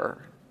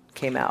cover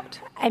came out.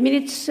 I mean,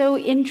 it's so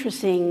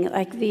interesting,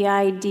 like the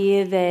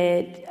idea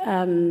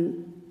that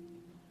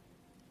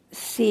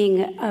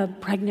seeing a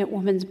pregnant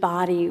woman's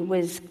body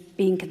was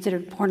being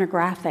considered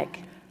pornographic.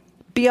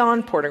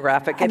 Beyond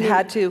pornographic.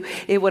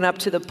 It went up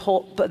to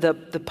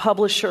the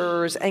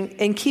publishers,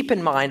 and keep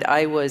in mind,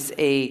 I was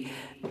a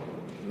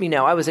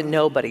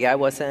nobody. I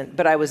wasn't,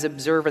 but I was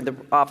observant. The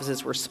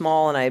offices were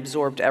small, and I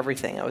absorbed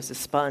everything. I was a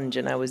sponge,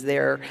 and I was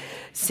there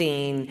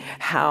seeing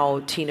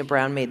how Tina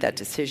Brown made that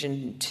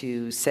decision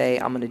to say,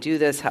 I'm going to do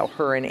this, how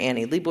her and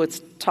Annie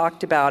Leibovitz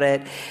talked about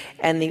it.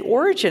 And the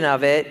origin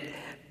of it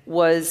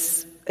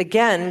was,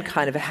 again,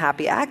 kind of a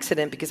happy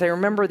accident, because I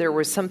remember there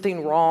was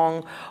something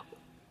wrong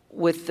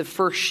with the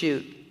first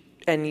shoot.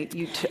 And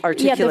you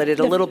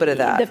articulated a little bit of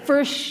that. The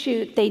first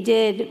shoot they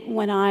did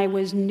when I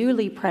was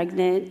newly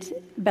pregnant,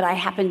 but I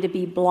happened to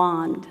be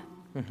blonde,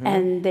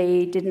 and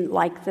they didn't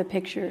like the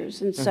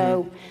pictures. And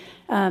so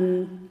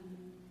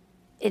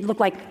it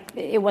looked like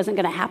it wasn't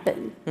going to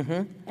happen.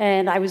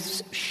 And I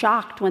was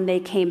shocked when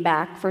they came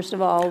back, first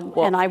of all,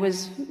 and I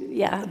was,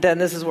 Then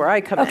this is where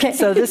I come in.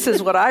 So this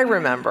is what I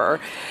remember,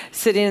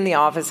 sitting in the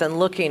office and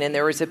looking, and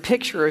there was a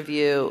picture of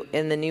you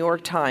in the New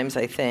York Times,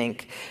 I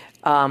think,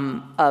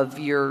 of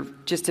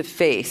just a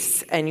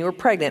face, and you were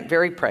pregnant,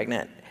 very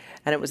pregnant,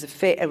 and it was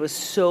it was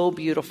so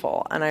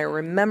beautiful. And I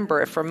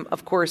remember from,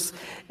 of course,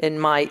 in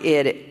my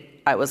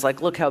I was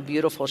like, look how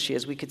beautiful she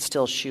is. We could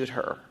still shoot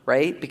her,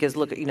 right? Because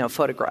look,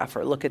 photograph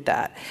her. Look at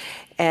that.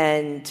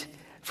 And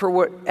for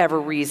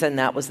whatever reason,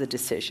 that was the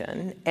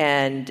decision.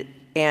 And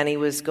Annie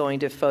was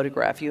going to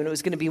photograph you, and it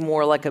was going to be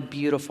more like a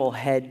beautiful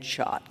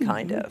headshot,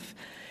 kind of.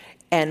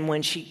 And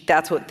when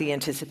that's what the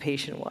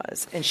anticipation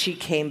was. And she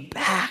came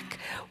back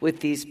with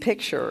these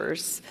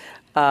pictures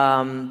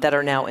that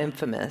are now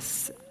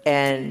infamous.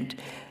 And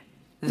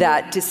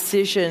that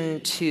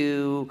decision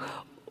to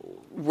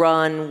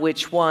run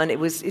which one,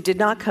 it did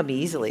not come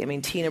easily. I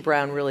mean, Tina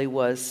Brown really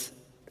was,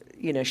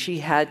 she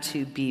had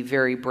to be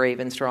very brave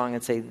and strong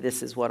and say,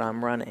 this is what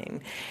I'm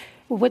running.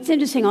 Well, what's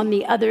interesting on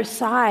the other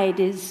side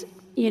is,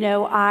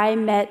 I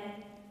met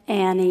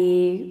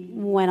Annie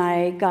when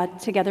I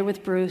got together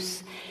with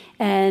Bruce,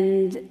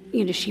 and,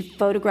 she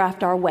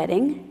photographed our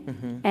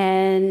wedding.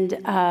 And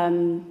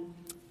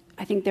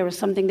I think there was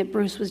something that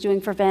Bruce was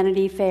doing for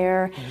Vanity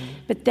Fair.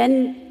 But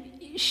then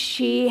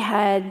she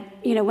had,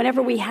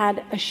 whenever we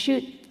had a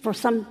shoot for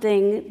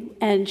something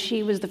and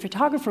she was the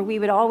photographer, we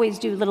would always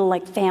do little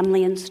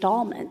family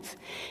installments.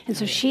 And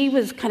so she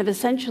was kind of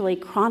essentially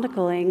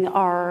chronicling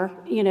our,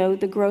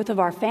 the growth of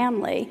our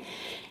family.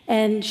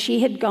 And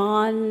she had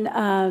gone,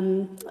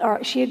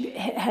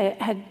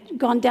 had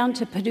gone down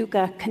to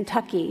Paducah,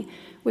 Kentucky,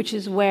 which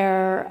is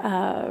where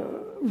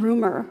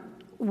Rumor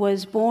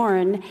was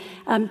born,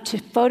 to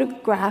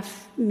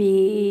photograph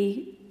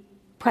me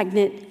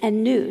pregnant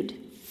and nude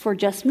for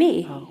just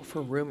me. Oh,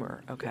 for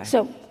Rumor, okay.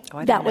 So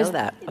I didn't know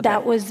that. Okay.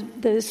 That was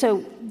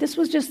so this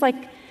was just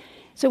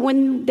so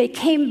when they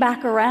came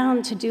back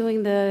around to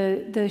doing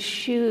the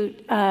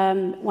shoot,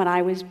 when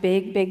I was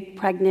big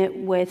pregnant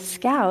with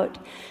Scout,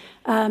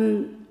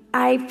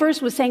 I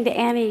first was saying to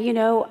Annie,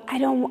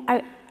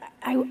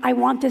 I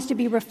want this to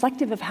be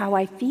reflective of how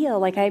I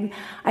feel. I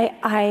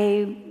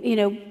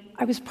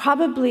was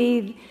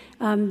probably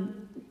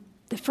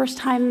the first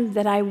time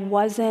that I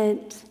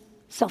wasn't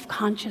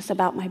self-conscious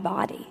about my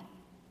body.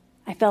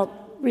 I felt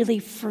really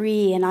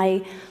free, and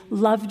I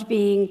loved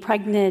being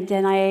pregnant,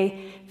 and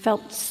I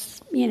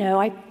felt,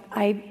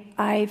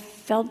 I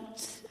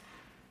felt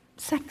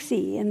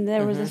sexy, and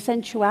there was a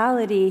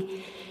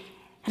sensuality.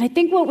 And I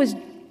think what was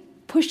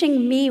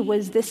pushing me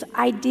was this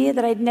idea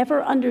that I'd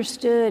never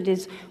understood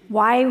is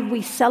why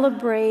we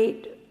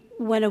celebrate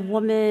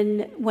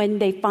when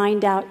they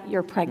find out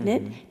you're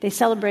pregnant. They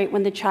celebrate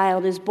when the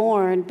child is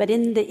born, but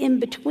in the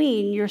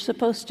in-between, you're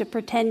supposed to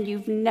pretend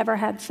you've never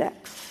had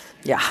sex.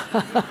 Yeah.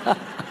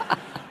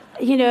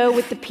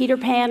 With the Peter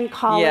Pan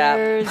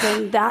collars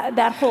and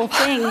that whole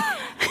thing.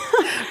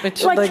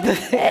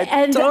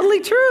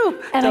 Totally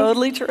true.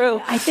 Totally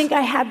true. I think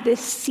I had this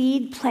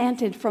seed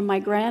planted from my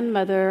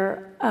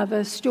grandmother of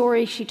a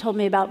story she told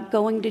me about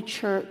going to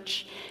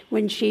church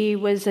when she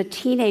was a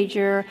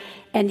teenager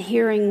and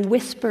hearing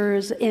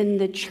whispers in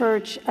the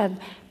church of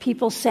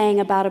people saying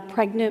about a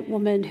pregnant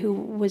woman who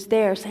was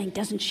there, saying,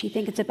 doesn't she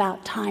think it's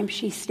about time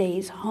she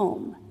stays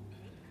home?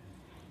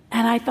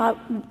 And I thought,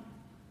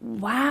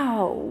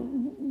 wow,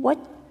 what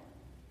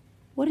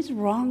is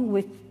wrong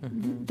with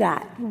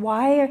that?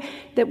 Why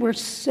that we're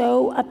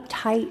so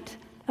uptight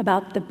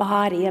about the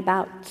body,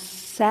 about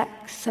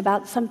sex,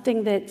 about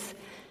something that's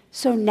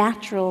so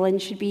natural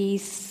and should be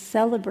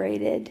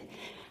celebrated?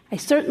 I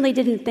certainly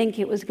didn't think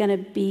it was going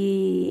to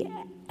be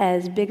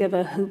as big of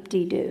a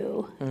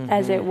hoop-de-doo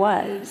as it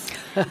was.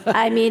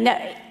 I mean,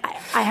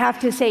 I have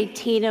to say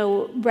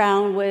Tina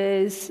Brown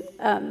was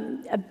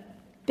a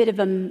bit of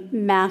a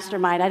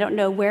mastermind. I don't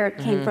know where it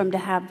came from to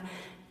have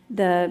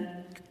the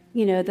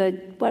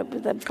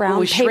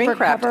brown paper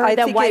cover.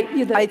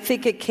 I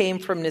think it came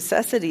from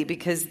necessity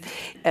because,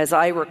 as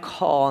I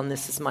recall, and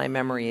this is my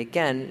memory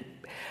again,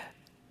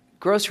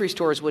 grocery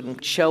stores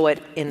wouldn't show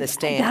it in the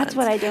stand. That's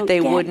what I don't They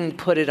get. wouldn't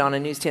put it on a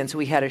newsstand, so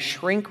we had to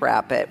shrink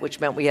wrap it, which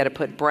meant we had to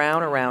put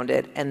brown around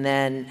it and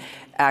then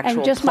actual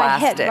and just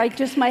plastic. My head, right?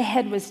 Just my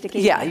head was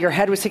sticking out. Yeah, your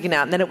head was sticking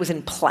out, and then it was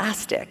in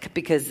plastic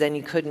because then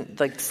you couldn't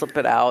slip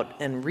it out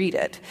and read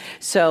it.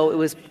 So it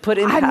was put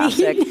in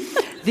plastic.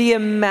 The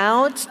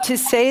amount to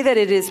say that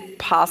it is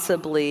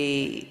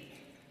possibly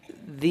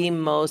the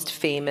most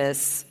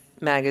famous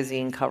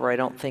magazine cover, I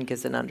don't think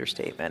is an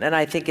understatement. And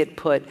I think it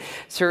put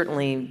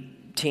certainly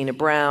Tina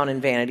Brown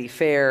and Vanity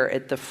Fair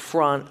at the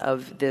front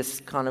of this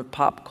kind of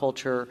pop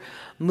culture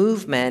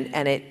movement,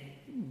 and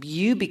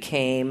you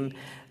became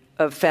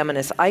a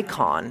feminist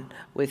icon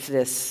with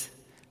this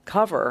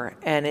cover,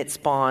 and it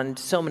spawned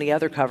so many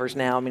other covers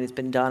now. I mean, it's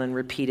been done and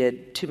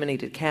repeated, too many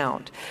to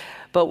count.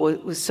 But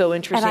what was so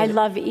interesting... And I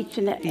love each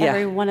and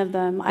every one of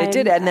them. It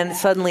did, and then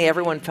suddenly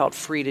everyone felt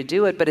free to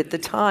do it. But at the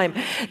time,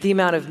 the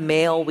amount of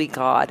mail we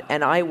got,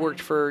 and I worked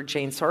for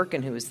Jane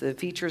Sarkin, who was the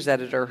features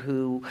editor,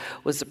 who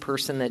was the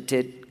person that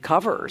did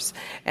covers.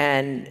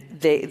 And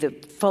the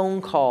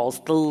phone calls,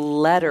 the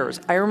letters.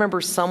 I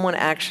remember someone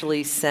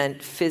actually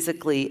sent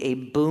physically a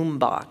boom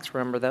box.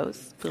 Remember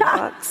those? Boom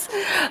box?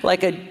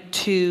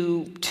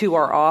 To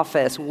our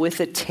office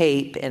with a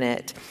tape in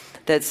it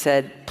that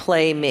said,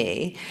 play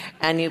me,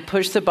 and you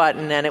push the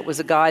button, and it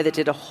was a guy that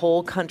did a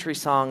whole country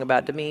song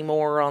about Demi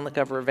Moore on the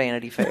cover of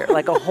Vanity Fair,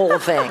 like a whole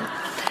thing.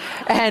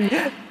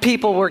 And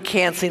people were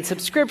canceling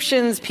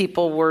subscriptions,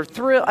 people were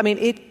thrilled. I mean,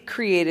 it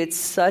created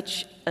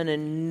such an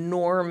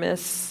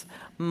enormous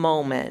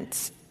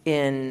moment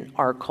in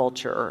our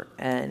culture,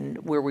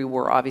 and where we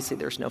were, obviously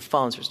there's no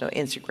phones, there's no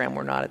Instagram,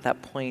 we're not at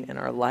that point in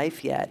our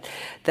life yet,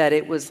 that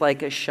it was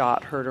like a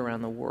shot heard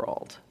around the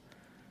world.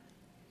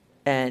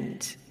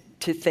 And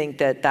to think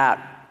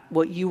that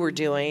what you were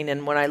doing,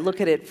 and when I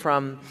look at it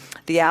from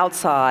the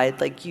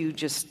outside, like you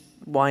just,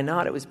 why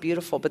not? It was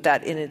beautiful, but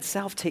that in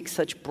itself takes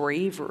such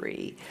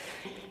bravery.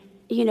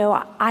 You know,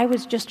 I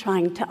was just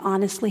trying to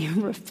honestly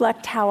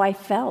reflect how I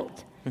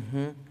felt,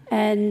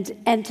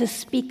 and to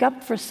speak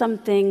up for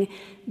something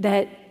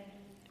that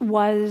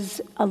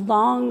was a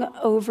long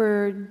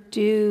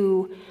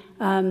overdue,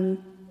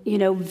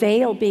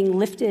 veil being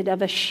lifted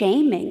of a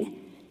shaming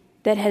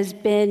that has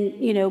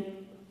been,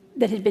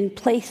 that had been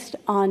placed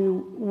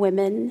on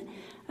women.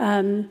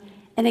 And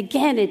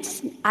again,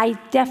 I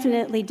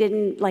definitely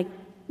didn't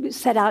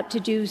set out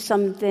to do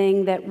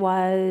something that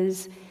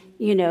was,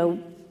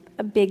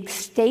 a big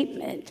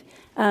statement.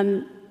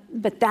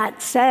 But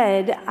that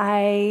said,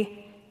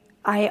 I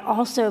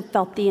also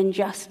felt the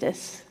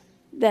injustice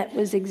that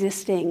was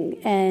existing.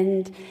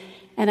 And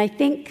I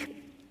think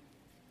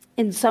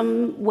in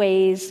some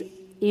ways,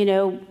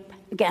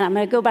 again, I'm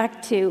going to go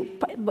back to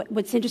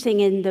what's interesting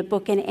in the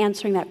book and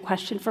answering that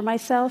question for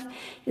myself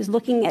is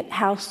looking at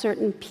how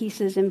certain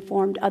pieces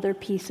informed other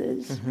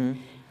pieces.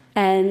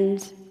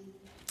 And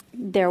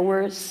there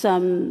were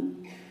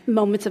some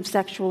moments of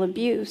sexual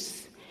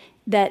abuse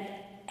that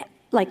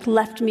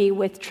left me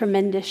with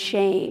tremendous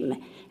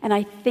shame. And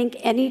I think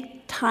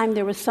any time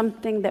there was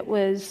something that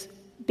was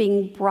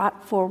being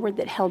brought forward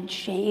that held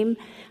shame,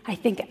 I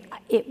think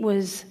it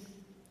was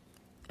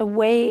a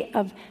way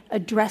of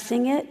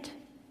addressing it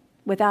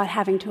without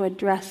having to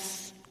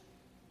address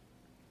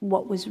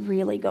what was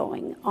really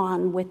going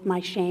on with my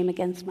shame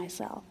against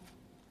myself.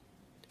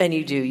 And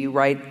you do. You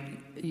write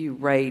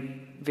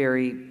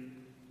very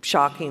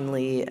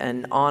shockingly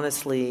and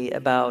honestly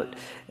about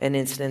an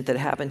incident that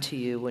happened to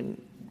you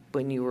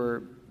when you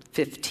were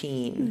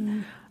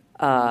 15.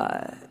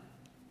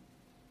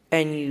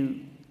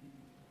 And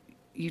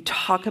you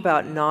talk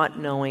about not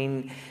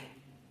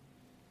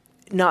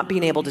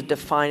being able to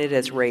define it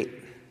as rape.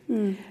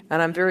 And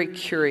I'm very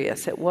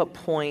curious, at what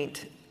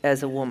point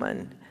as a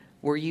woman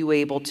were you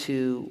able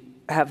to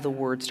have the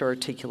words to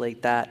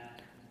articulate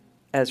that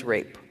as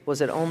rape?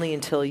 Was it only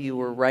until you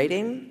were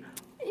writing?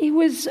 It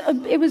was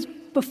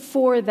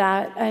before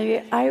that.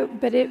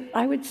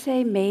 I would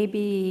say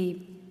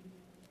maybe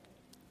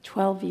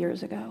 12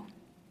 years ago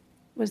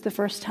was the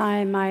first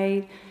time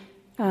I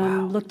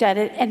looked at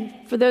it. And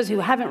for those who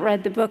haven't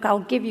read the book, I'll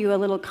give you a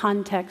little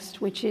context,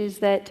 which is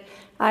that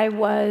I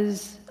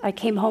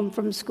came home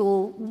from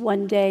school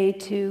one day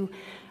to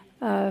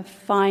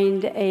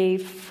find a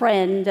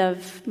friend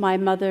of my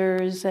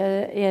mother's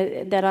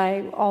that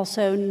I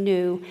also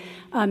knew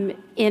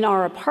in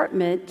our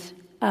apartment,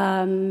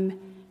 and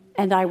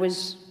I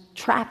was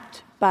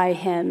trapped by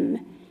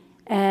him.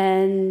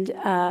 And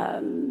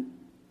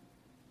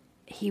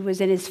he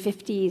was in his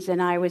 50s, and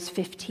I was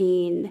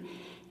 15.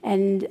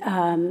 And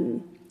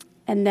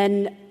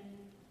then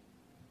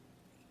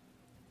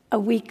a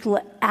week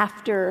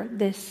after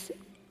this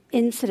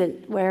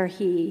incident where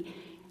he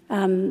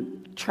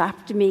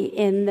trapped me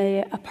in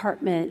the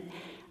apartment,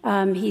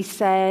 he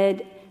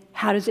said,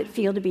 "How does it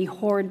feel to be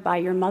whored by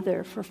your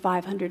mother for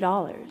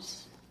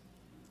 $500?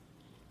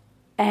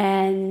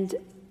 And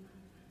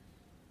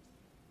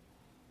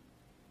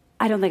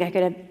I don't think I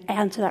could have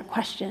answered that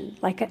question.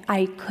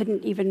 I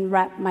couldn't even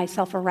wrap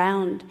myself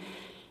around.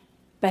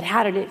 But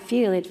how did it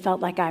feel? It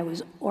felt like I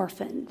was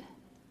orphaned,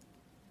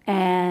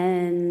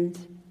 and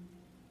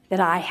that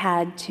I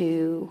had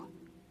to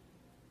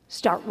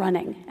start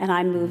running, and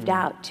I moved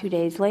out 2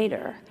 days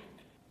later.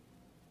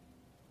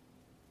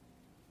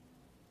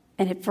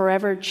 And it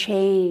forever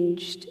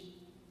changed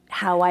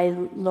how I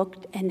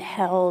looked and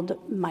held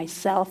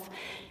myself,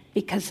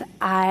 because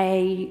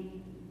I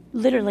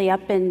literally,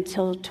 up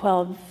until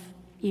 12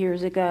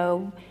 years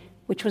ago,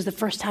 which was the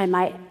first time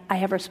I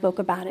ever spoke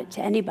about it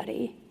to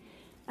anybody,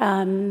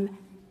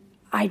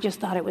 I just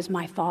thought it was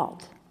my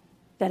fault,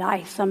 that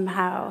I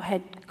somehow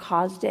had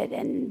caused it,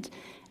 and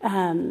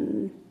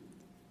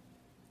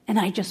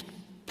I just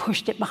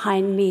pushed it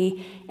behind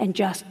me and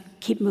just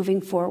keep moving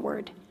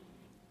forward.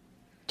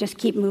 Just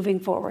keep moving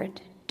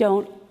forward.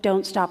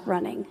 Don't stop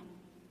running.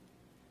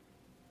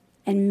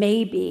 And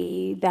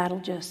maybe that'll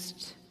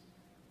just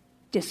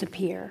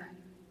disappear,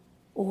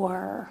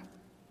 or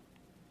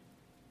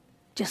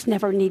just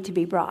never need to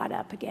be brought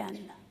up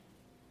again.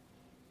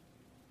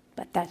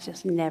 But that's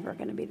just never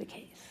going to be the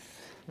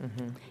case,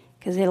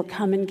 because it'll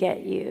come and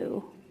get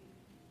you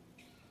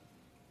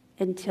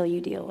until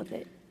you deal with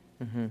it.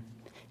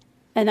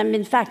 And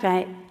in fact,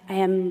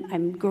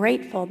 I'm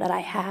grateful that I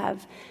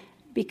have,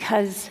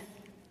 because,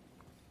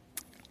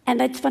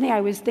 and it's funny,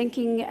 I was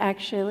thinking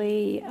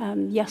actually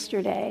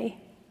yesterday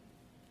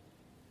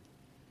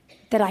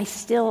that I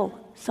still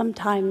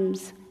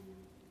sometimes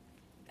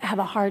have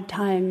a hard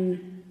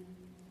time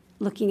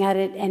looking at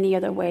it any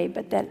other way,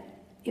 but that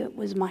it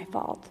was my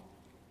fault.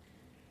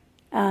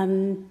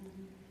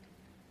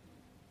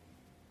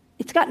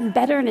 It's gotten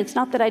better, and it's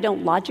not that I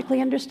don't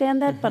logically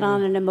understand that, but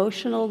on an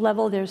emotional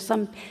level, there's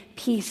some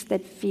piece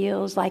that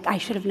feels like I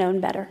should have known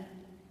better,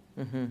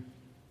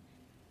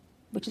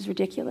 which is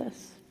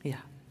ridiculous.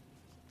 Yeah,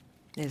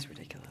 it is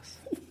ridiculous.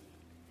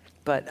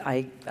 But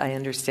I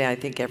understand. I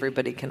think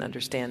everybody can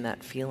understand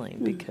that feeling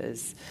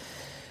because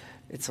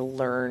it's a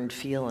learned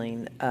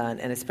feeling,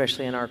 and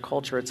especially in our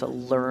culture, it's a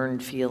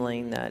learned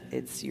feeling that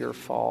it's your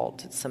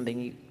fault. It's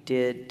something you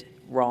did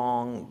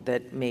wrong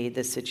that made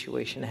the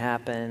situation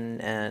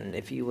happen, and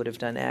if you would have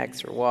done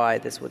X or Y,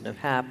 this wouldn't have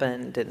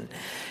happened, and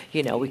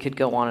we could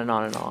go on and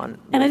on and on.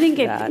 And I think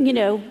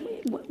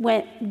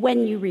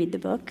when you read the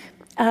book,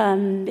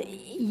 I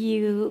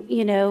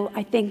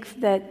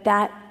think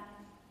that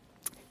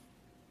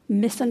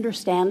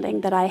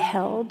misunderstanding that I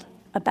held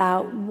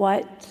about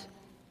what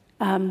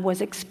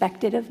was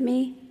expected of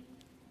me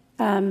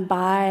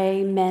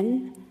by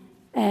men,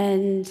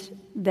 and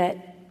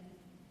that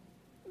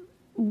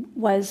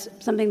was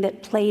something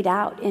that played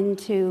out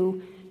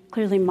into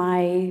clearly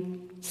my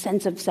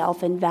sense of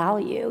self and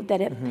value,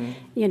 that it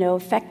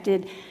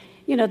affected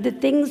the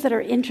things that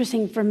are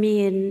interesting for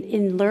me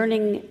in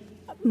learning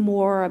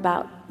more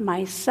about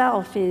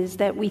myself is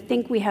that we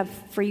think we have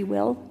free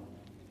will,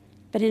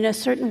 but in a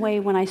certain way,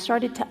 when I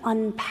started to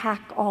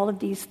unpack all of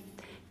these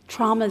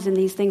traumas and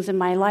these things in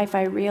my life,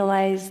 I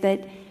realized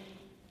that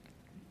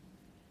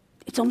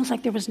it's almost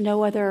like there was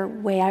no other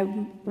way I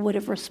would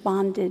have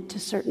responded to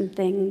certain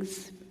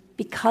things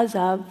because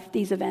of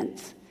these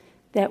events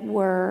that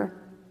were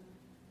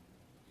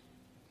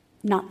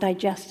not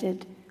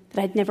digested,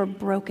 that I'd never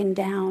broken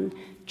down,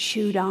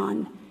 chewed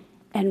on,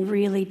 and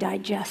really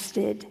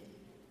digested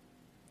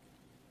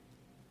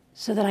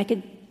so that I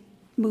could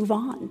move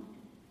on.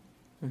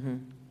 Mm-hmm.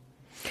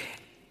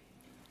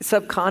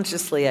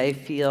 Subconsciously, I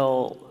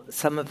feel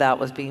some of that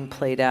was being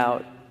played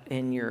out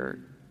in your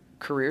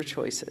career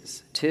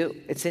choices, too.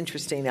 It's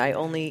interesting.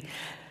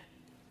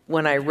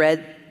 When I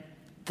read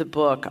the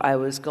book, I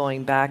was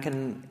going back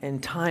in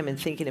time and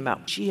thinking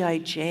about G.I.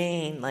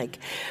 Jane, like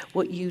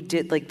what you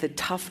did, like the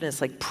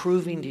toughness, like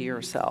proving to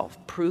yourself,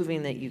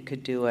 proving that you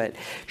could do it,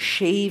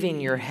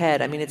 shaving your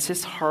head. I mean, it's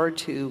just hard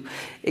to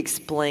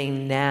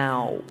explain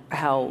now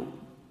how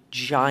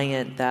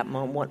giant that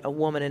moment, a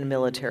woman in the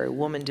military, a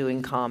woman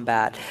doing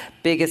combat,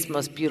 biggest,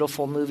 most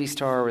beautiful movie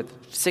star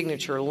with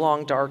signature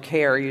long dark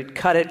hair. You'd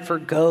cut it for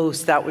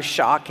Ghost. That was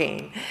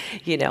shocking.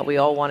 We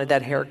all wanted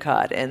that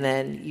haircut. And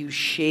then you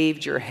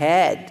shaved your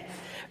head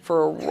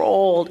for a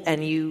role,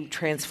 and you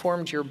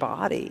transformed your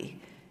body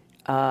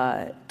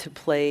to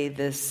play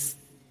this,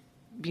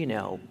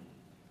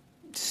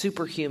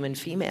 superhuman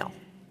female.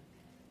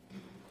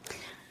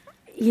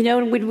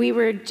 When we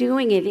were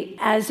doing it,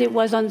 as it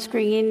was on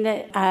screen,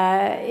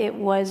 it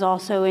was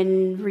also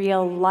in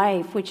real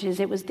life,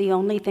 it was the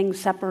only thing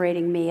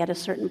separating me at a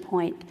certain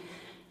point.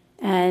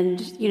 And,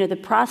 the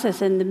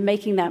process in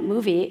making that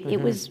movie, it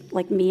was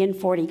like me and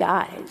 40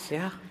 guys.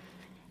 Yeah.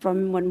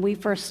 From when we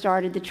first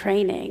started the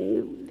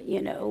training,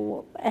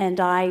 and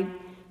I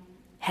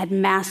had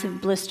massive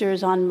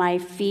blisters on my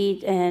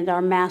feet, and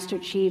our Master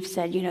Chief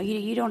said,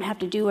 you don't have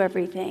to do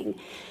everything.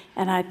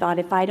 And I thought,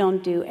 if I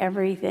don't do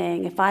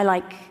everything, if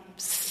I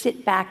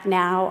sit back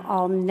now,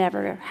 I'll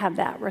never have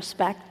that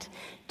respect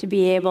to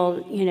be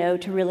able,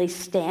 to really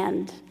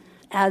stand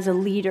as a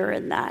leader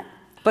in that.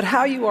 But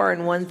how you are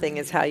in one thing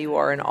is how you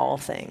are in all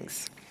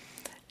things.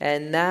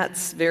 And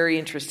that's very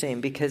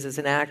interesting because as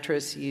an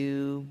actress,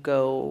 you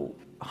go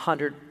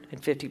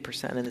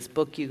 150%. In this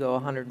book, you go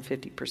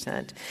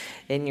 150%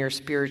 in your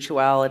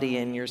spirituality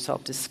and your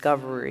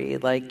self-discovery.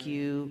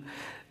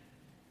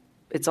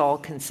 It's all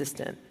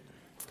consistent.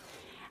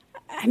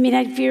 I mean,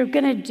 if you're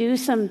going to do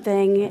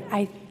something,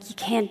 you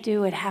can't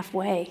do it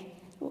halfway.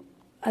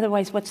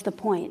 Otherwise, what's the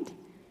point?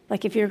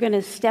 If you're going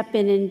to step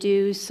in and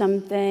do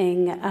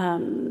something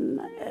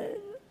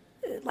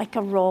like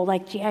a role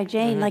like G.I.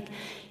 Jane,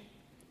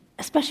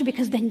 especially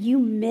because then you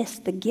miss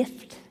the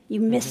gift. You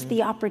miss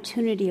the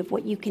opportunity of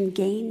what you can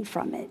gain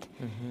from it.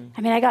 Mm-hmm.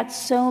 I mean, I got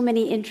so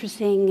many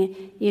interesting,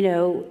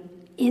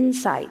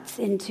 insights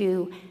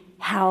into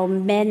how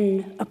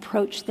men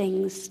approach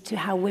things to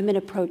how women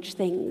approach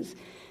things.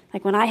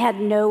 Like when I had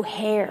no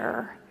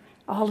hair,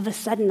 all of a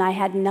sudden I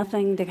had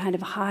nothing to kind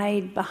of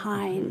hide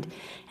behind.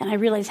 And I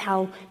realized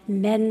how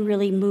men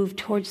really move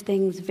towards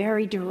things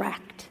very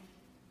direct.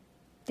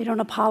 They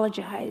don't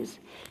apologize.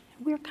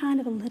 We're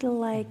kind of a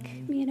little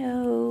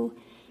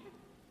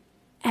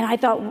and I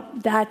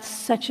thought that's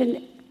such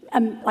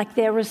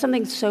there was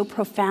something so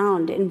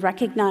profound in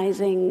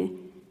recognizing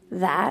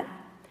that.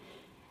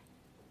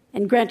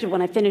 And granted,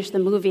 when I finished the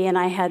movie and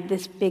I had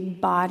this big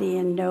body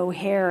and no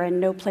hair and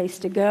no place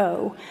to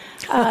go,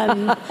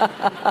 I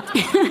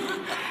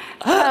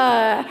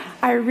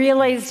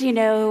realized,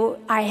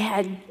 I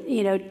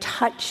had,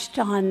 touched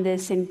on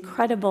this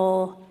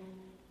incredible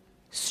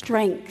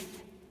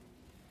strength,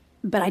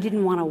 but I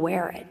didn't want to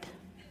wear it.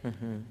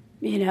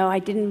 Mm-hmm. I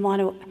didn't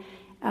want to,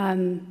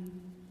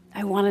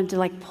 I wanted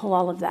to pull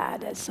all of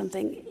that as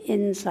something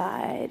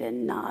inside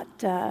and not,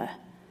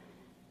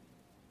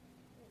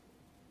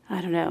 I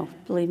don't know,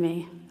 believe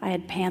me, I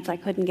had pants I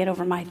couldn't get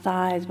over my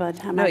thighs by the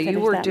time I finished that No,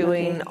 you were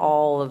doing movie.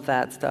 all of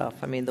that stuff.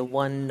 I mean, the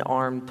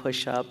one-armed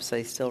push-ups,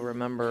 I still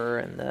remember,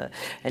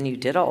 and you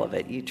did all of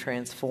it. You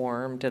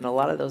transformed, and a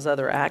lot of those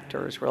other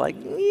actors were like,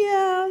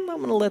 yeah, I'm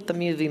going to let the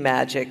movie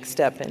magic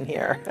step in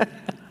here.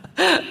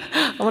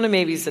 I'm going to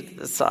maybe sit to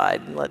the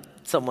side and let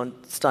someone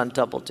stunt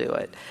double do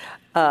it.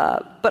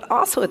 But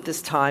also at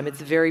this time, it's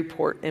very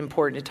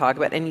important to talk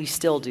about, and you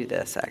still do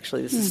this,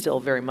 actually. This is still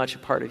very much a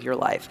part of your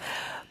life.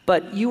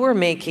 But you were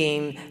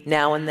making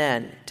Now and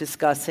Then,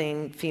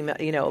 discussing female,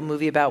 a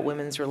movie about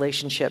women's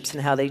relationships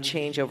and how they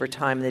change over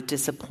time, the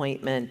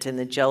disappointment and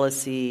the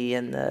jealousy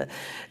and the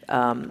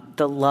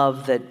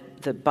love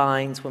that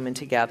binds women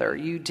together.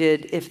 You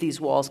did If These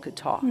Walls Could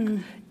Talk,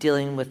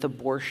 dealing with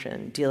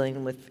abortion,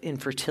 dealing with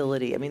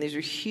infertility. I mean, these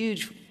are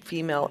huge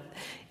female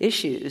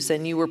issues,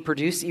 and you were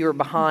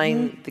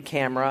behind the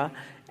camera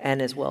and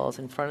as well as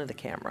in front of the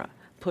camera,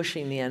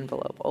 pushing the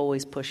envelope,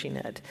 always pushing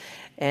it.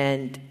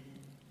 And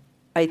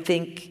I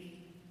think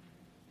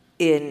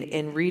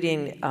in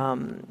reading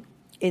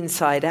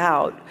Inside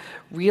Out,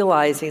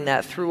 realizing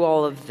that through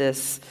all of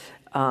this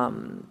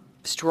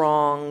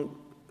strong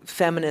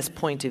feminist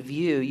point of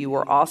view, you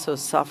were also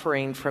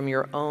suffering from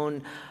your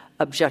own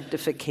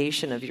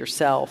objectification of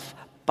yourself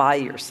by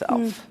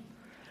yourself.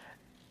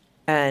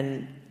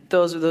 And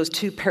those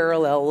two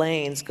parallel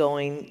lanes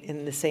going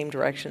in the same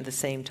direction at the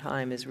same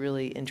time is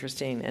really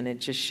interesting, and it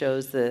just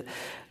shows the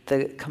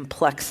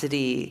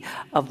complexity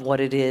of what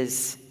it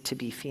is to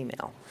be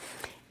female.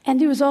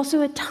 And it was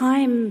also a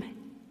time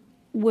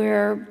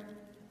where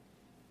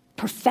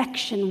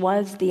perfection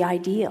was the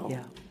ideal.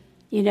 Yeah.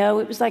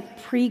 It was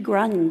like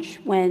pre-grunge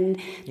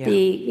when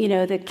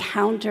the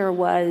counter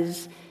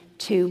was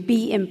to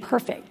be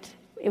imperfect.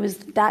 It was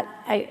that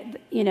I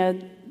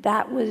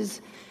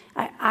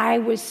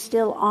was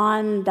still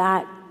on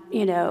that,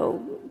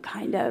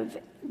 kind of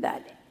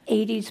that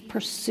 80s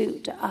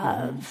pursuit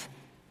of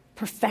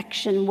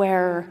perfection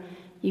where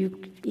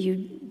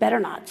you better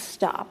not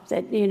stop,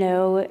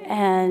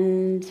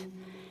 and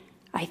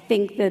I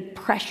think the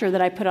pressure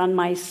that I put on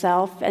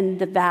myself and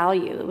the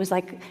value, it was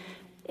like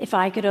if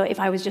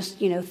I was just,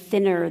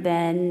 thinner,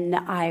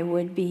 then I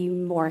would be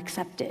more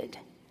accepted.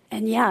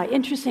 And yeah,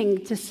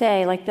 interesting to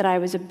say, like, that I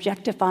was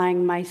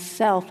objectifying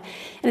myself.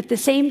 And at the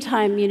same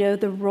time,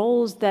 the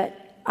roles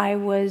that I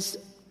was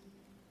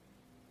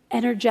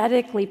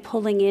energetically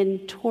pulling in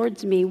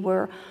towards me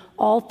were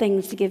all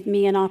things to give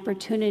me an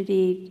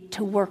opportunity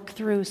to work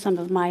through some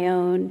of my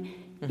own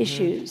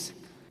issues,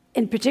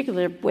 in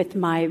particular with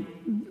my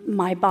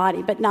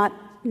body, but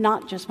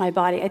not just my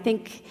body. I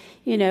think,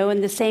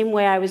 in the same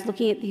way I was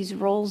looking at these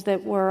roles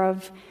that were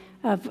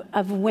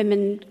of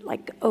women,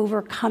 like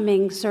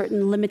overcoming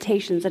certain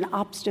limitations and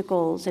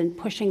obstacles and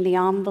pushing the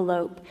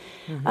envelope.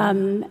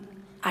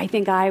 I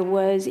think I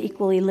was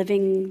equally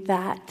living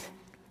that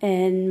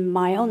in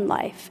my own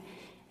life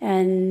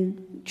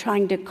and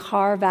trying to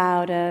carve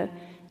out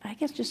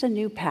just a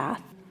new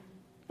path,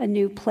 a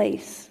new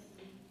place.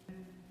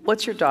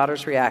 What's your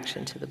daughter's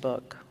reaction to the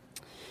book?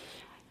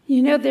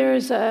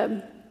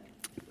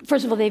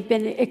 First of all, they've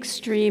been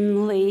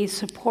extremely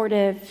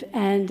supportive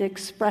and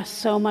expressed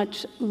so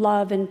much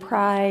love and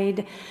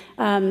pride.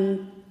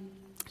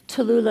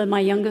 Tallulah,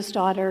 my youngest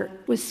daughter,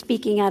 was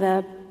speaking at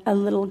a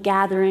little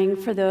gathering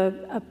for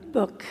a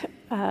book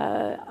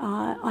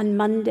on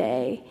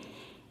Monday,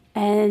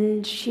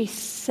 and she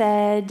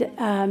said,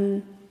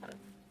 I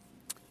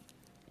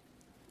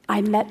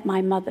met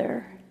my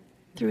mother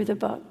through the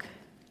book.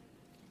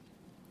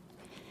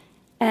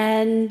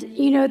 And,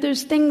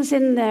 there's things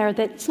in there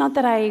that it's not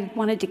that I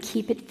wanted to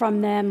keep it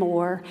from them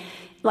or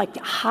like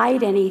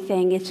hide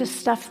anything. It's just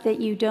stuff that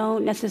you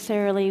don't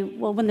necessarily,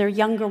 when they're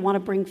younger, want to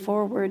bring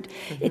forward.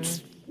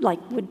 It's like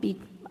would be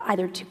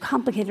either too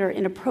complicated or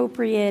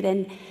inappropriate.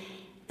 And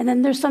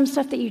then there's some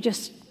stuff that you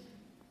just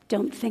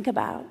don't think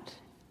about.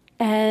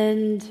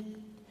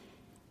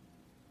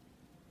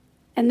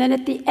 And then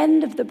at the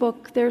end of the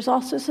book, there's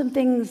also some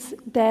things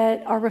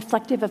that are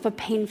reflective of a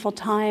painful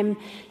time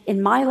in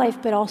my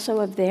life, but also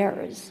of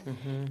theirs.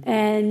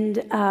 And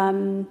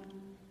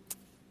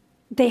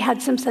they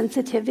had some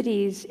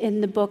sensitivities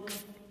in the book,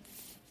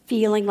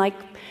 feeling like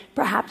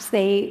perhaps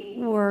they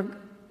were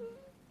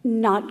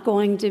not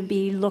going to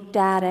be looked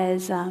at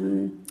as,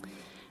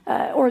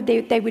 or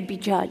they would be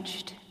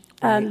judged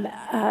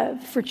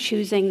for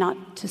choosing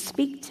not to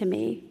speak to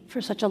me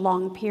for such a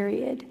long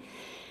period.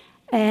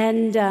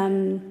 And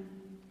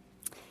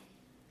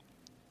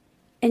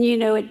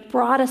it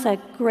brought us a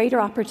greater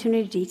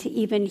opportunity to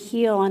even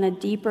heal on a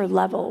deeper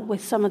level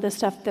with some of the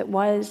stuff that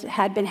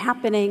had been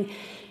happening.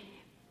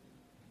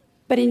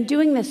 But in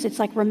doing this, it's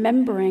like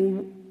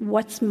remembering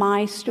what's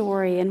my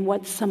story and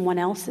what's someone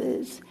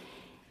else's.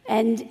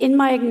 And in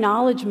my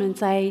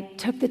acknowledgments, I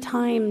took the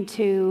time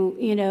to,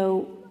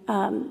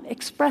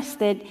 express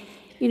that,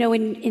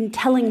 in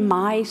telling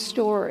my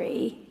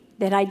story,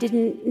 that I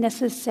didn't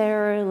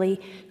necessarily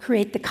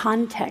create the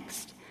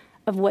context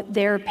of what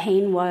their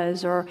pain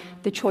was or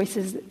the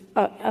choices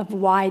of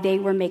why they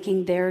were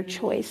making their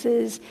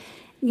choices.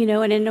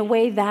 And in a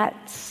way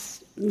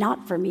that's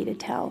not for me to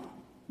tell.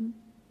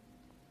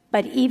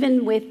 But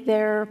even with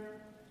their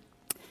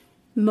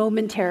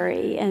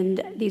momentary,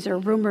 and these are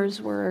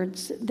rumors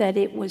words, that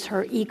it was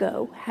her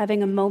ego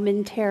having a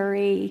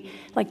momentary,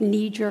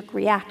 knee-jerk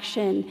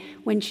reaction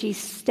when she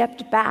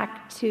stepped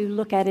back to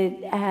look at it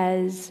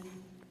as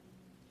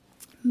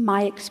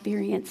my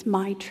experience,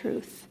 my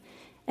truth,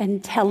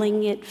 and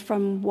telling it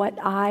from what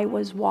I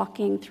was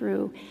walking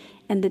through,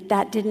 and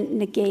that didn't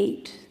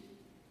negate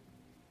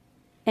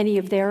any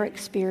of their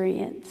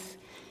experience.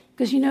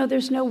 Because,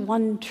 there's no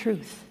one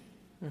truth.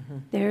 Mm-hmm.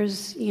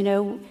 There's,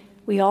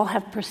 we all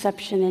have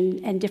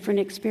perception and different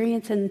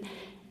experience, and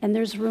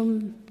there's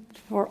room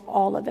for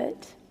all of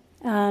it.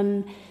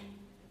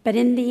 But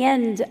in the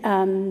end,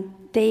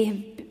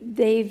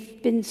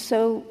 they've been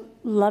so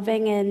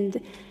loving,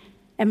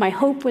 and my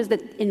hope was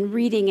that in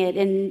reading it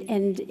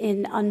and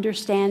in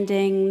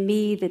understanding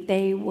me, that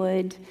they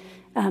would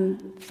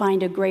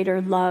find a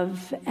greater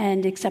love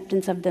and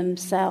acceptance of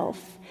themselves.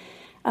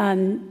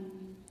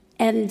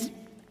 And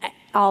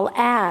I'll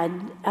add,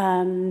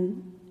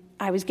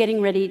 I was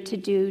getting ready to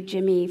do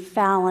Jimmy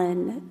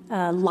Fallon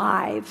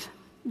live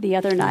the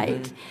other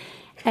night,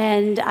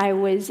 and I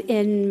was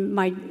in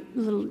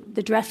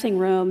the dressing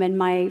room, and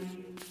my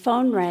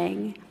phone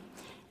rang,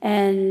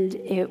 and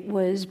it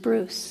was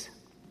Bruce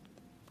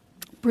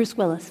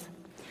Willis.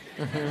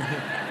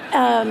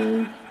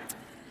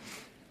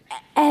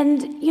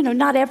 And,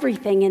 not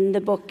everything in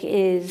the book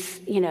is,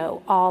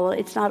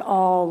 it's not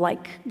all,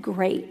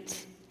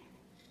 great.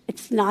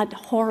 It's not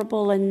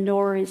horrible, and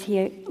nor is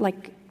he,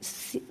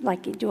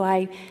 do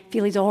I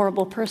feel he's a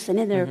horrible person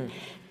in there? Mm-hmm.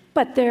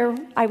 But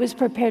I was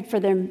prepared for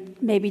there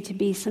maybe to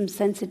be some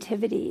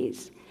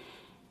sensitivities.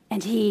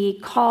 And he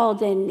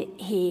called, and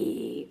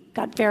he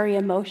got very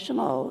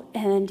emotional,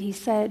 and he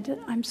said,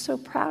 "I'm so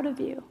proud of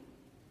you."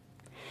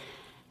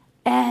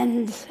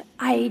 And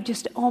I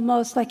just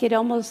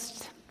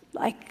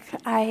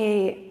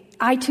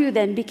I too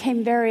then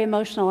became very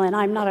emotional, and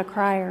I'm not a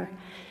crier.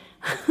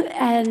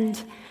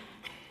 And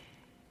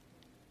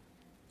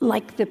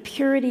the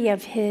purity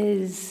of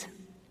his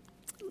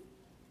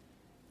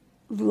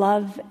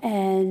love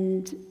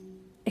and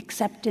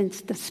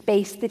acceptance, the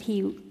space that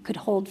he could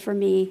hold for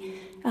me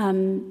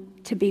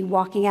to be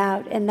walking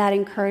out, and that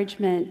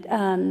encouragement,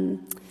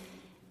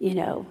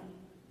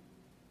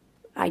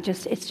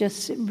 it's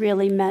just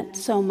really meant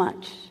so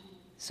much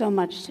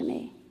to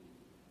me.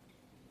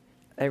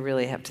 I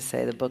really have to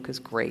say the book is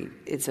great.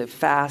 It's a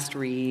fast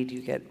read. You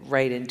get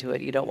right into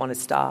it. You don't want to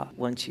stop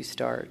once you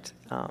start.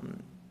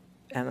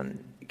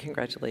 And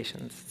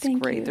congratulations. It's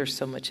Thank great. you. There's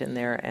so much in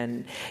there.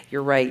 And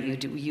you're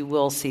right. You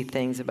will see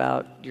things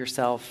about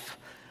yourself,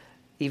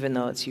 even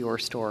though it's your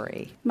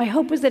story. My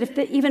hope was that if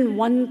even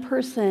one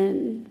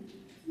person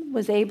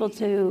was able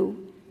to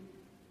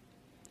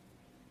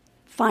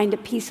find a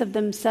piece of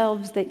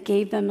themselves that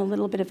gave them a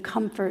little bit of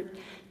comfort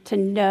to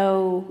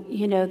know,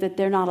 that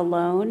they're not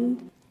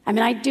alone. I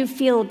mean, I do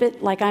feel a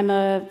bit like I'm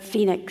a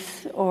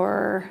phoenix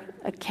or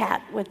a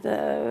cat with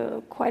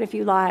quite a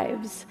few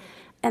lives.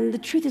 And the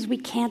truth is, we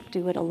can't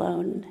do it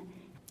alone.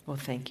 Well,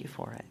 thank you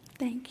for it.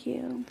 Thank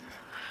you.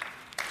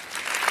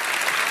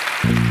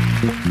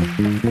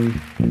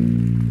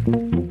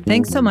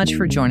 Thanks so much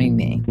for joining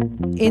me.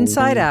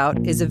 Inside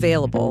Out is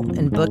available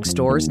in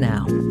bookstores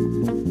now.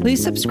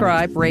 Please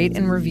subscribe, rate,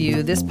 and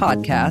review this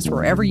podcast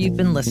wherever you've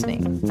been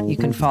listening. You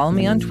can follow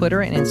me on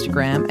Twitter and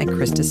Instagram at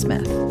Krista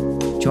Smith.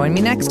 Join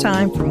me next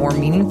time for more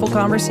meaningful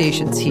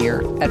conversations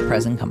here at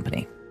Present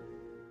Company.